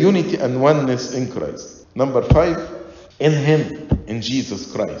 the unity and oneness in Christ. Number 5, in him, in Jesus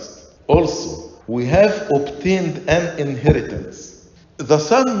Christ. Also, we have obtained an inheritance. The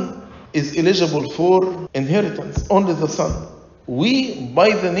Son is eligible for inheritance, only the Son. We, by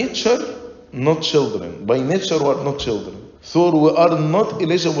the nature, not children. By nature, we are not children. So we are not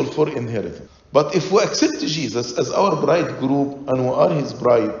eligible for inheritance. But if we accept Jesus as our bridegroom and we are his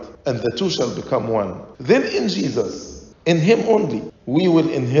bride, and the two shall become one, then in Jesus, in him only, we will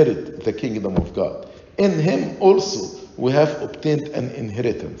inherit the kingdom of God. In him also, we have obtained an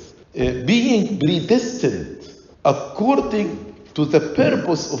inheritance. Being predestined according to the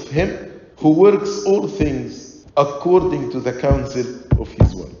purpose of him who works all things according to the counsel of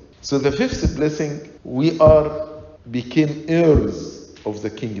his will. So the fifth blessing, we became heirs of the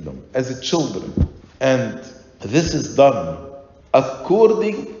kingdom as children. And this is done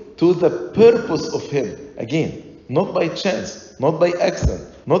according to the purpose of him. Again, not by chance, not by accident,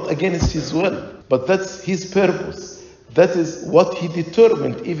 not against his will, but that's his purpose. That is what he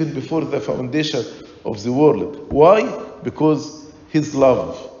determined even before the foundation of the world. Why? Because his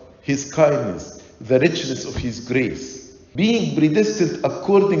love, his kindness, the richness of his grace. Being predestined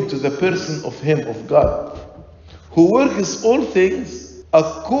according to the person of him, of God, who works all things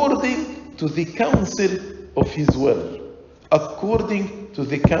according to the counsel of his will. According to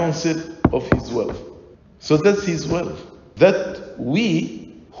the counsel of his will. So that's his will. That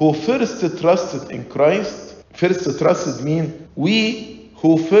we who first trusted in Christ, first trusted mean we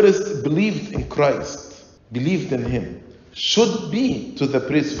who first believed in Christ, believed in him, should be to the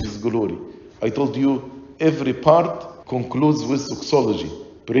praise of his glory. I told you every part concludes with doxology,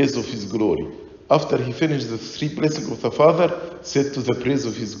 praise of his glory. After he finished the 3 blessings of the Father, said to the praise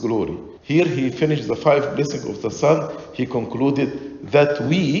of his glory. Here he finished the 5 blessings of the Son. He concluded that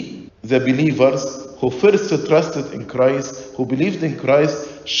we, the believers who first trusted in Christ, who believed in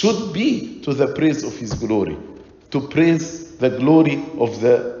Christ, should be to the praise of His glory, to praise the glory of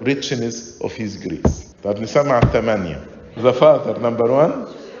the richness of His grace. طب نسمع الثمانية. The Father, number 1,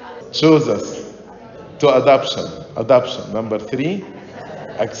 chose us to adoption. Adoption. Number 3,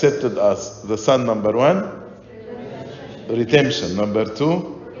 accepted us. The Son, number 1, redemption. Number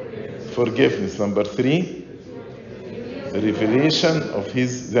 2, forgiveness. Number 3, revelation of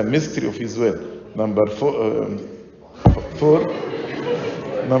the mystery of His will. Number 4, for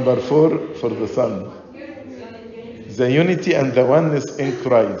the Son, the unity and the oneness in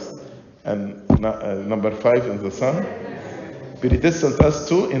Christ. And number 5 in the Son, predestined us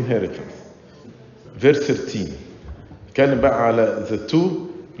to inheritance. Verse 13. كان بقى على the two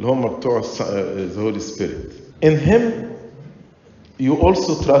اللي هم بتوع the Holy Spirit. In Him you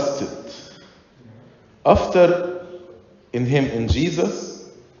also trusted. After in Him, in Jesus,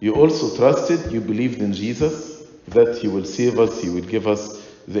 you also trusted, you believed in Jesus, that He will save us, He will give us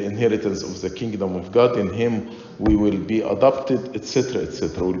the inheritance of the kingdom of God. In Him we will be adopted, etc.,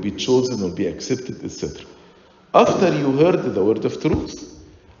 etc., will be chosen, will be accepted, etc. After you heard the word of truth,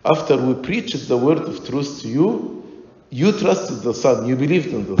 after we preached the word of truth to you, you trusted the Son, you believed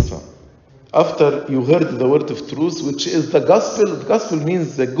in the Son. After you heard the word of truth, which is the gospel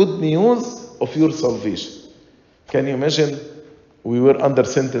means the good news of your salvation. Can you imagine? We were under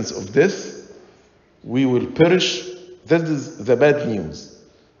sentence of death. We will perish. That is the bad news.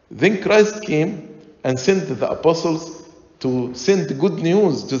 Then Christ came and sent the apostles to send good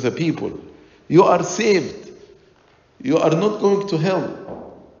news to the people. You are saved. You are not going to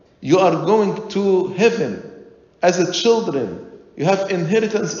hell. You are going to heaven as a children. You have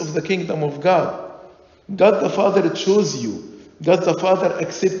inheritance of the kingdom of God. God the Father chose you. God the Father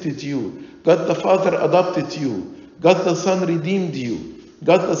accepted you. God the Father adopted you. God the Son redeemed you.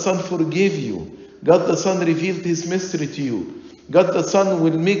 God the Son forgave you. God the Son revealed His mystery to you. God the Son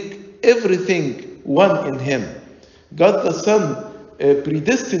will make everything one in Him. God the Son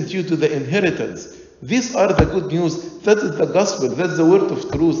predestined you to the inheritance. These are the good news. That is the gospel. That's the word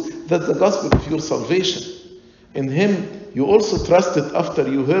of truth. That's the gospel of your salvation. In Him you also trusted after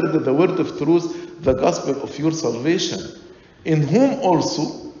you heard the word of truth, the gospel of your salvation. In whom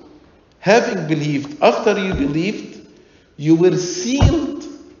also, having believed, after you believed, you were sealed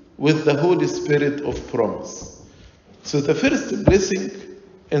with the Holy Spirit of promise. So the first blessing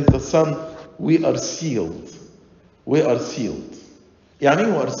in the Son, we are sealed. We are sealed. يعني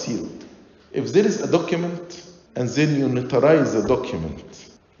we are sealed. If there is a document and then you notarize the document,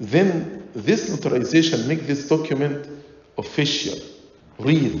 then this notarization makes this document official,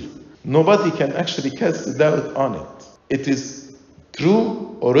 real. Nobody can actually cast doubt on it. It is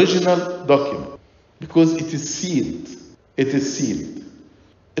true, original document because it is sealed. It is sealed.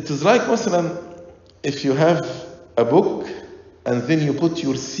 It is like, مثلا, if you have a book and then you put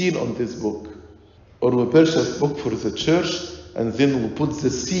your seal on this book, or we purchase a book for the church and then we put the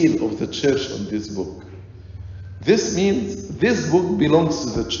seal of the church on this book. This means this book belongs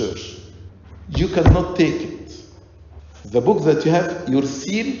to the church. You cannot take it. The book that you have your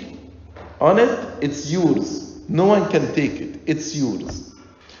seal on it, it's yours. No one can take it. It's yours.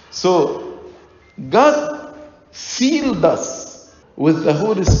 So God sealed us with the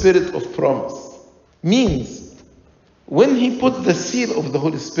Holy Spirit of promise. Means when He put the seal of the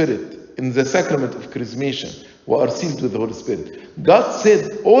Holy Spirit in the sacrament of chrismation, we are sealed with the Holy Spirit. God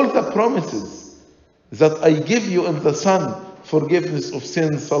said all the promises that I give you in the Son, forgiveness of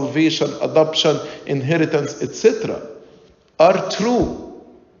sins, salvation, adoption, inheritance, etc., are true.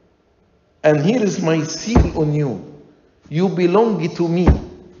 And here is my seal on you. You belong to me.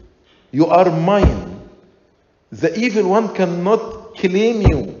 You are mine. The evil one cannot claim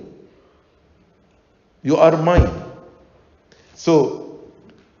you. You are mine. So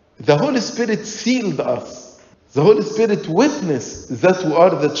the Holy Spirit sealed us. The Holy Spirit witnessed that we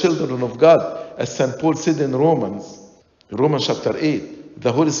are the children of God, as St. Paul said in Romans chapter 8.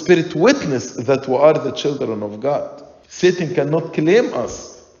 The Holy Spirit witnessed that we are the children of God. Satan cannot claim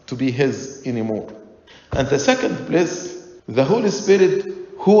us to be his anymore. And the second place, the Holy Spirit,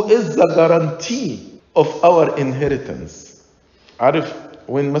 who is the guarantee of our inheritance. عارف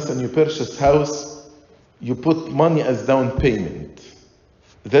when مثلا you purchase house, you put money as down payment.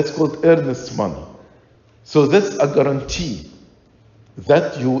 That's called earnest money. So that's a guarantee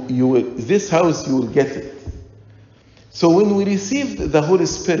that this house you will get it. So when we received the Holy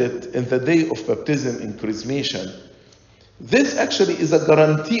Spirit in the day of baptism in chrismation, this actually is a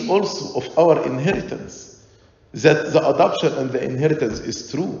guarantee also of our inheritance, that the adoption and the inheritance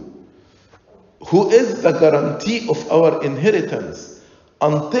is true. Who is the guarantee of our inheritance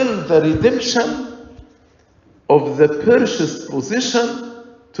until the redemption of the purchased possession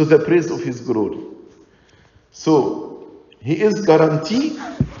to the praise of his glory. So he is guaranteed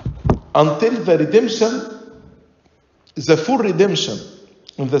until the redemption, the full redemption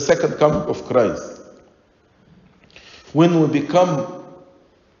in the second coming of Christ. When we become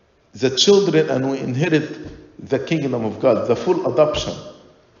the children and we inherit the kingdom of God, the full adoption.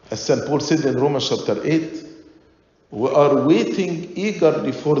 As St. Paul said in Romans chapter 8, we are waiting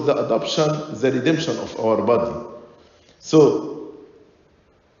eagerly for the adoption, the redemption of our body. So,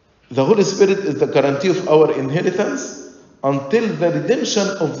 the Holy Spirit is the guarantee of our inheritance until the redemption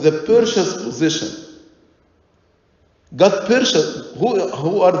of the purchased possession. God purchased,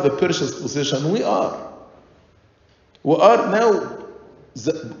 who are the purchased possession? We are. We are now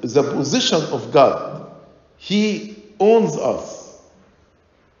the possession of God. He owns us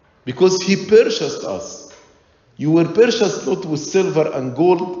because He purchased us. You were purchased not with silver and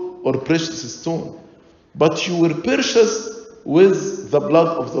gold or precious stone, but you were purchased with the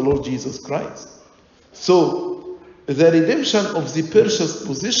blood of the Lord Jesus Christ. So the redemption of the purchased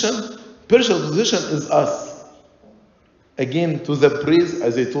possession is us. Again, to the praise,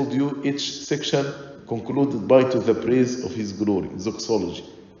 as I told you, each section concluded by to the praise of His glory, doxology.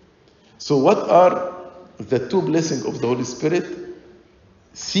 So what are the two blessings of the Holy Spirit?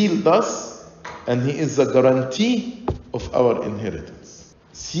 Sealed us, and He is the guarantee of our inheritance.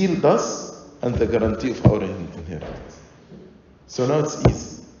 Sealed us and the guarantee of our inheritance. So now it's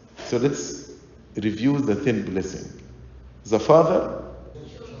easy. So let's review the 10 blessings. The Father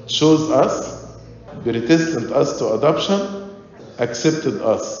chose us, predestined us to adoption, accepted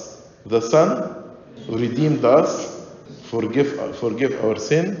us. The Son redeemed us, forgive our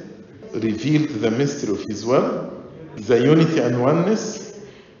sin, revealed the mystery of His will, the unity and oneness,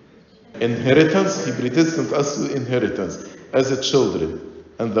 inheritance. He predestined us to inheritance as a children,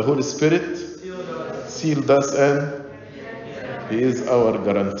 and the Holy Spirit sealed us, and He is our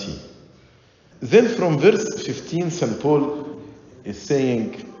guarantee. Then from verse 15, St. Paul is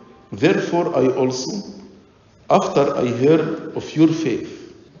saying, therefore I also, after I heard of your faith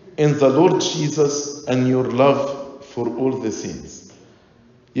in the Lord Jesus and your love for all the saints.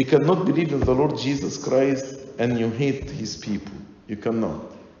 You cannot believe in the Lord Jesus Christ and you hate His people. You cannot.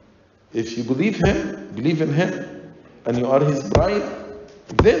 If you believe in Him, and you are His bride,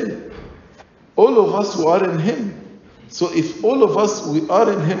 then all of us who are in Him. So if all of us, we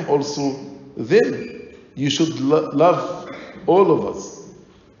are in Him also, then you should love all of us,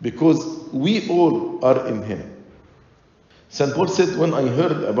 because we all are in Him. St. Paul said, when I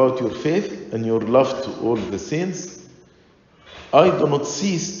heard about your faith and your love to all the saints, I do not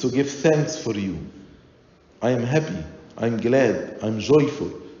cease to give thanks for you. I am happy, I'm glad, I'm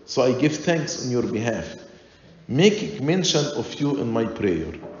joyful. So I give thanks on your behalf, making mention of you in my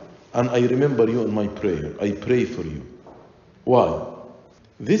prayer. And I remember you in my prayer. I pray for you. Why?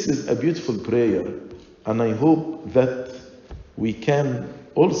 This is a beautiful prayer, and I hope that we can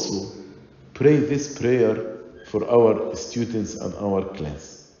also pray this prayer for our students and our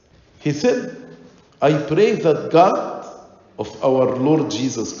class. He said, I pray that God of our Lord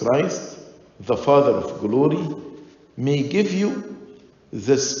Jesus Christ, the Father of glory, may give you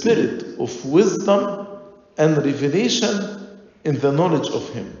the spirit of wisdom and revelation in the knowledge of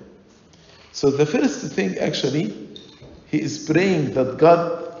Him. So the first thing, actually, he is praying that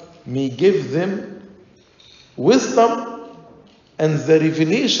God may give them wisdom and the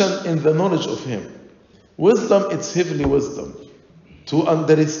revelation in the knowledge of Him. Wisdom, it's heavenly wisdom, to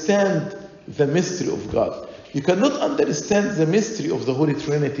understand the mystery of God. You cannot understand the mystery of the Holy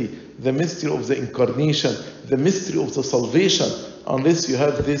Trinity, the mystery of the Incarnation, the mystery of the salvation, unless you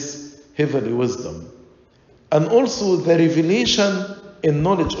have this heavenly wisdom. And also the revelation in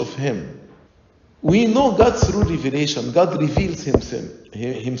knowledge of Him. We know God through revelation. God reveals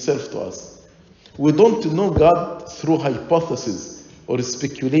Himself to us. We don't know God through hypothesis or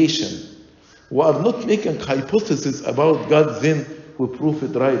speculation. We are not making hypotheses about God, then we prove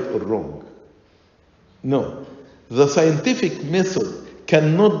it right or wrong. No. The scientific method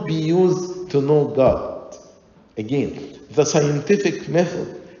cannot be used to know God. Again, the scientific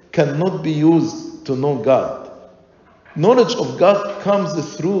method cannot be used to know God. Knowledge of God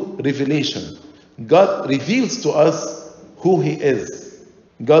comes through revelation. God reveals to us who He is.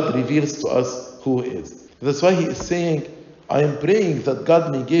 God reveals to us who He is. That's why He is saying, I am praying that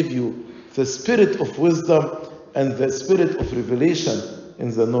God may give you the spirit of wisdom and the spirit of revelation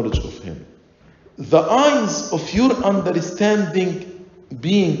in the knowledge of Him. The eyes of your understanding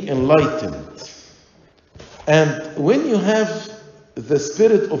being enlightened. And when you have the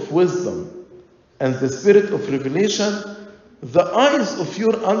spirit of wisdom and the spirit of revelation, the eyes of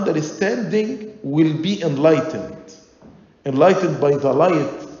your understanding will be enlightened by the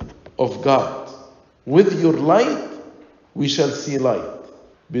light of God. With your light, we shall see light.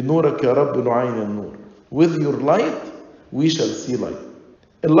 بنورك يا رب نعين النور. With your light, we shall see light.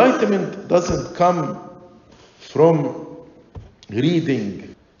 Enlightenment doesn't come from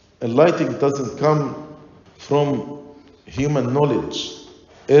reading. Enlightenment doesn't come from human knowledge,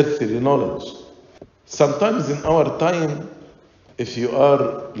 earthly knowledge. Sometimes in our time, if you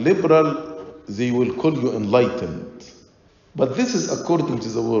are liberal, they will call you enlightened. But this is according to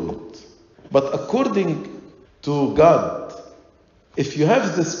the world. But according to God, if you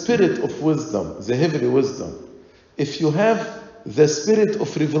have the spirit of wisdom, the heavenly wisdom, if you have the spirit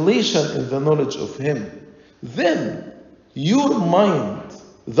of revelation in the knowledge of Him, then your mind,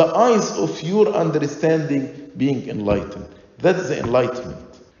 the eyes of your understanding being enlightened. That's the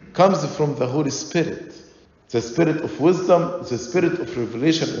enlightenment. Comes from the Holy Spirit. The spirit of wisdom, the spirit of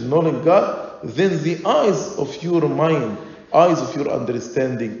revelation and knowing God, then the eyes of your mind, eyes of your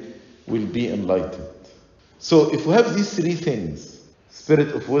understanding will be enlightened. So if we have these three things,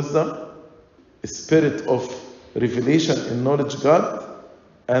 spirit of wisdom, spirit of revelation and knowledge God,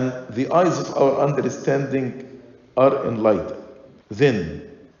 and the eyes of our understanding are enlightened, then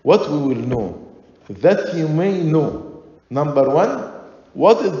what we will know, that you may know, number one,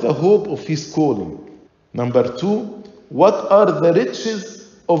 what is the hope of His calling? Number two, what are the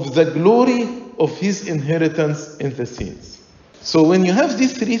riches of the glory of His inheritance in the saints? So when you have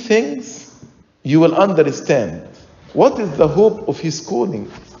these three things, you will understand what is the hope of His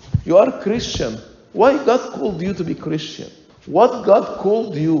calling. You are Christian. Why God called you to be Christian? What God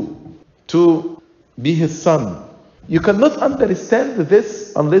called you to be His son? You cannot understand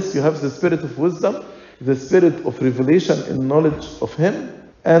this unless you have the spirit of wisdom, the spirit of revelation and knowledge of Him,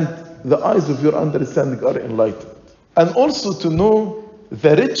 and the eyes of your understanding are enlightened. And also to know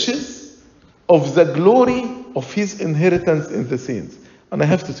the riches of the glory of His inheritance in the saints. And I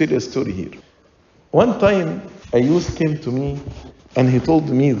have to tell you a story here. One time, a youth came to me and he told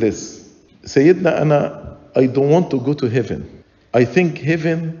me this. Sayyidina, I don't want to go to heaven. I think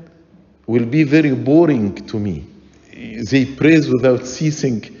heaven will be very boring to me. They praise without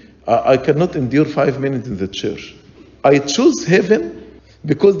ceasing. I cannot endure 5 minutes in the church. I choose heaven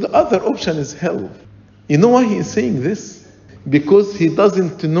because the other option is hell. You know why he is saying this? Because he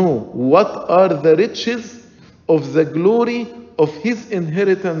doesn't know what are the riches of the glory of His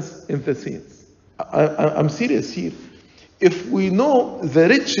inheritance in the saints. I'm serious here. If we know the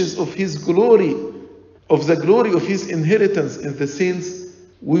riches of His glory, of the glory of His inheritance in the saints,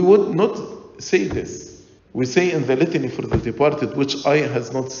 we would not say this. We say in the litany for the departed, which eye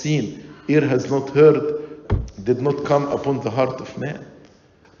has not seen, ear has not heard, did not come upon the heart of man.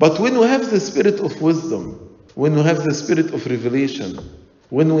 But when we have the spirit of wisdom, when we have the spirit of revelation,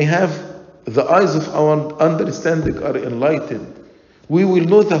 when we have the eyes of our understanding are enlightened, we will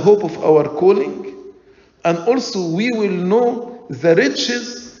know the hope of our calling, and also we will know the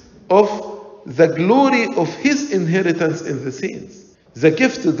riches of the glory of His inheritance in the saints. The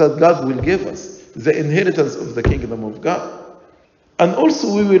gift that God will give us, the inheritance of the kingdom of God. And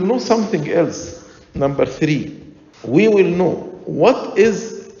also we will know something else. Number three, we will know what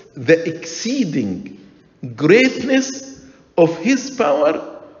is the exceeding greatness of His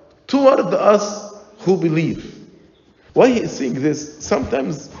power toward us who believe. Why he is saying this?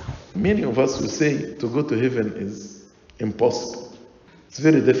 Sometimes many of us will say to go to heaven is impossible. It's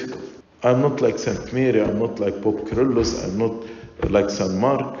very difficult. I'm not like Saint Mary, I'm not like Pope Kyrillos, I'm not like Saint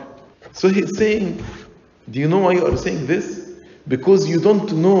Mark. So he's saying, do you know why you are saying this? Because you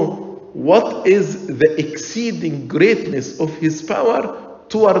don't know what is the exceeding greatness of His power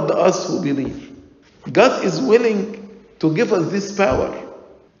toward us who believe. God is willing to give us this power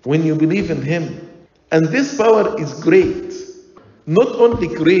when you believe in Him. And this power is great. Not only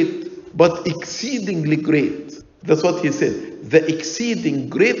great, but exceedingly great. That's what he said. The exceeding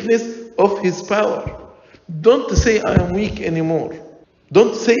greatness of His power. Don't say I am weak anymore.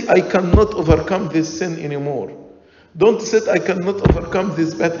 Don't say I cannot overcome this sin anymore. Don't say I cannot overcome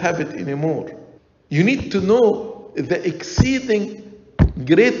this bad habit anymore. You need to know the exceeding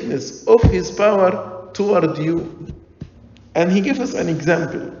greatness of His power toward you. And he gave us an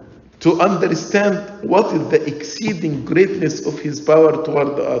example to understand what is the exceeding greatness of His power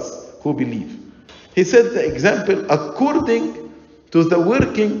toward us who believe. He said the example, according to the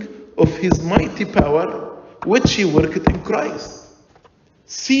working of His mighty power, which He worked in Christ.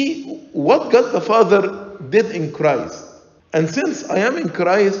 See what God the Father did in Christ. And since I am in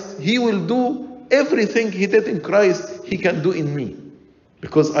Christ, He will do everything He did in Christ, He can do in me.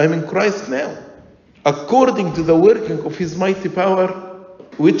 Because I'm in Christ now. according to the working of his mighty power,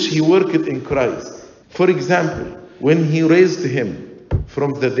 which he worked in Christ. For example, when he raised him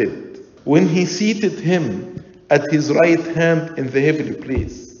from the dead, when he seated him at his right hand in the heavenly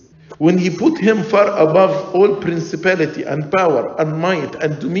place, when he put him far above all principality and power and might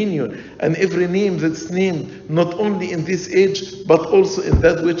and dominion and every name that's named, not only in this age, but also in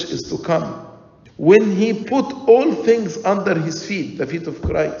that which is to come. When he put all things under his feet, the feet of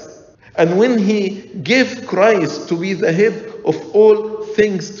Christ. And when he gave Christ to be the head of all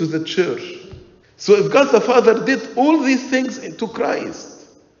things to the church. So if God the Father did all these things to Christ,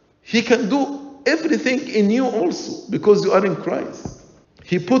 he can do everything in you also, because you are in Christ.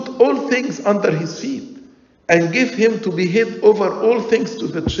 He put all things under his feet and gave him to be head over all things to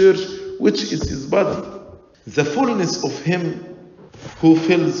the church, which is his body. The fullness of him who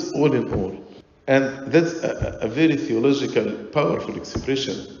fills all in all. And that's a very theological, powerful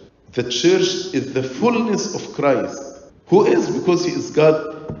expression. The church is the fullness of Christ. Who is? Because he is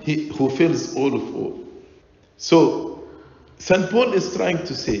God, he who fills all of all. So, St. Paul is trying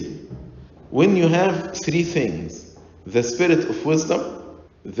to say, when you have three things, the spirit of wisdom,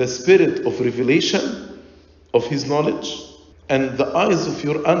 the spirit of revelation, of his knowledge, and the eyes of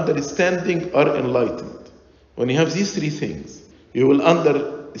your understanding are enlightened. When you have these three things, you will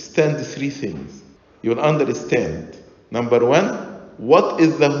understand three things. You will understand, number one, what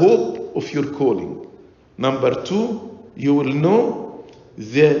is the hope of your calling. Number two, you will know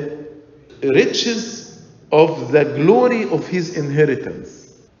the riches of the glory of his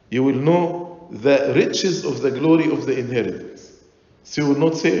inheritance. You will know the riches of the glory of the inheritance. So you will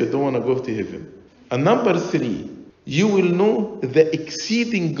not say, I don't want to go to heaven. And number three, you will know the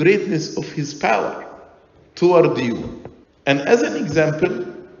exceeding greatness of his power toward you. And as an example,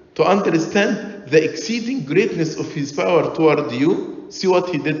 to understand the exceeding greatness of his power toward you, see what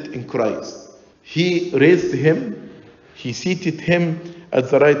he did in Christ. He raised him, he seated him at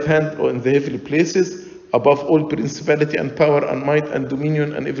the right hand or in the heavenly places, above all principality and power and might and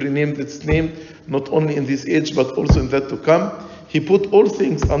dominion and every name that's named, not only in this age but also in that to come. He put all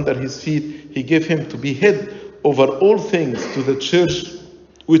things under his feet. He gave him to be head over all things to the church,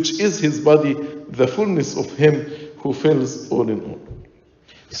 which is his body, the fullness of him who fills all in all.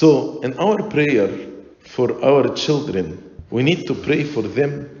 So in our prayer for our children, we need to pray for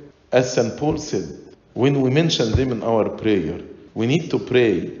them, as St. Paul said. When we mention them in our prayer, we need to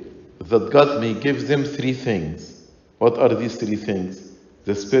pray that God may give them three things. What are these three things?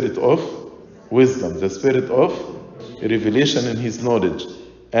 The spirit of wisdom, the spirit of revelation in his knowledge,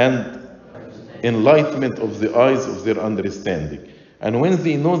 and enlightenment of the eyes of their understanding. And when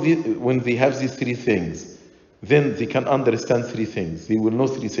they know when they have these three things, then they can understand three things. They will know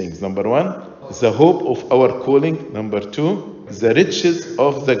three things. Number one, the hope of our calling. Number two, the riches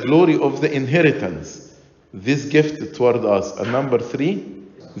of the glory of the inheritance, this gift toward us. And number three,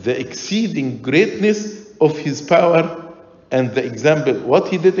 the exceeding greatness of his power, and the example, what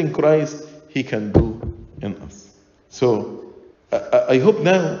he did in Christ, he can do in us. So, I hope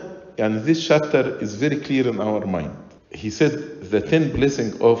now, and this chapter is very clear in our mind. He said the 10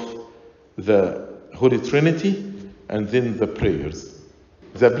 blessings of the Holy Trinity, and then the prayers.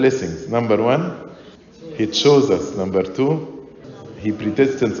 The blessings, number one, he chose us. Number two, he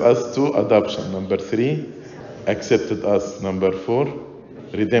predestines us to adoption. Number three, accepted us. Number four,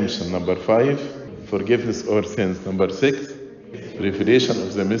 redemption. Number five, forgiveness of our sins. Number six, revelation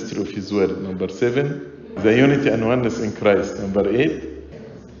of the mystery of his word. Number seven, the unity and oneness in Christ. Number eight,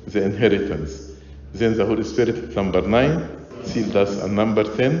 the inheritance. Then the Holy Spirit. Number nine, sealed us. And number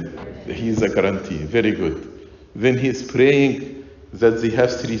 10, he is a guarantee. Very good. Then he is praying that they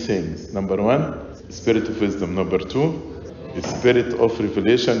have three things. Number one, spirit of wisdom. Number two, the spirit of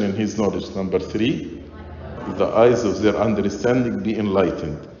revelation in his knowledge. Number three, the eyes of their understanding be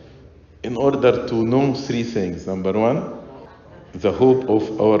enlightened. In order to know three things. Number one, the hope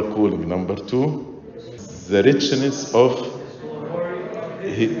of our calling. Number two, the richness of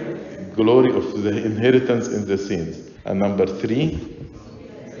glory of the inheritance in the saints. And number three,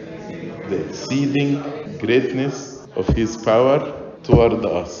 the exceeding greatness of his power toward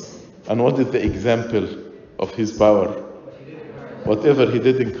us. And what is the example of his power? Whatever he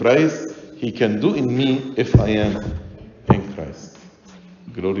did in Christ, he can do in me if I am in Christ.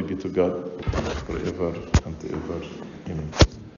 Glory be to God forever and ever. Amen.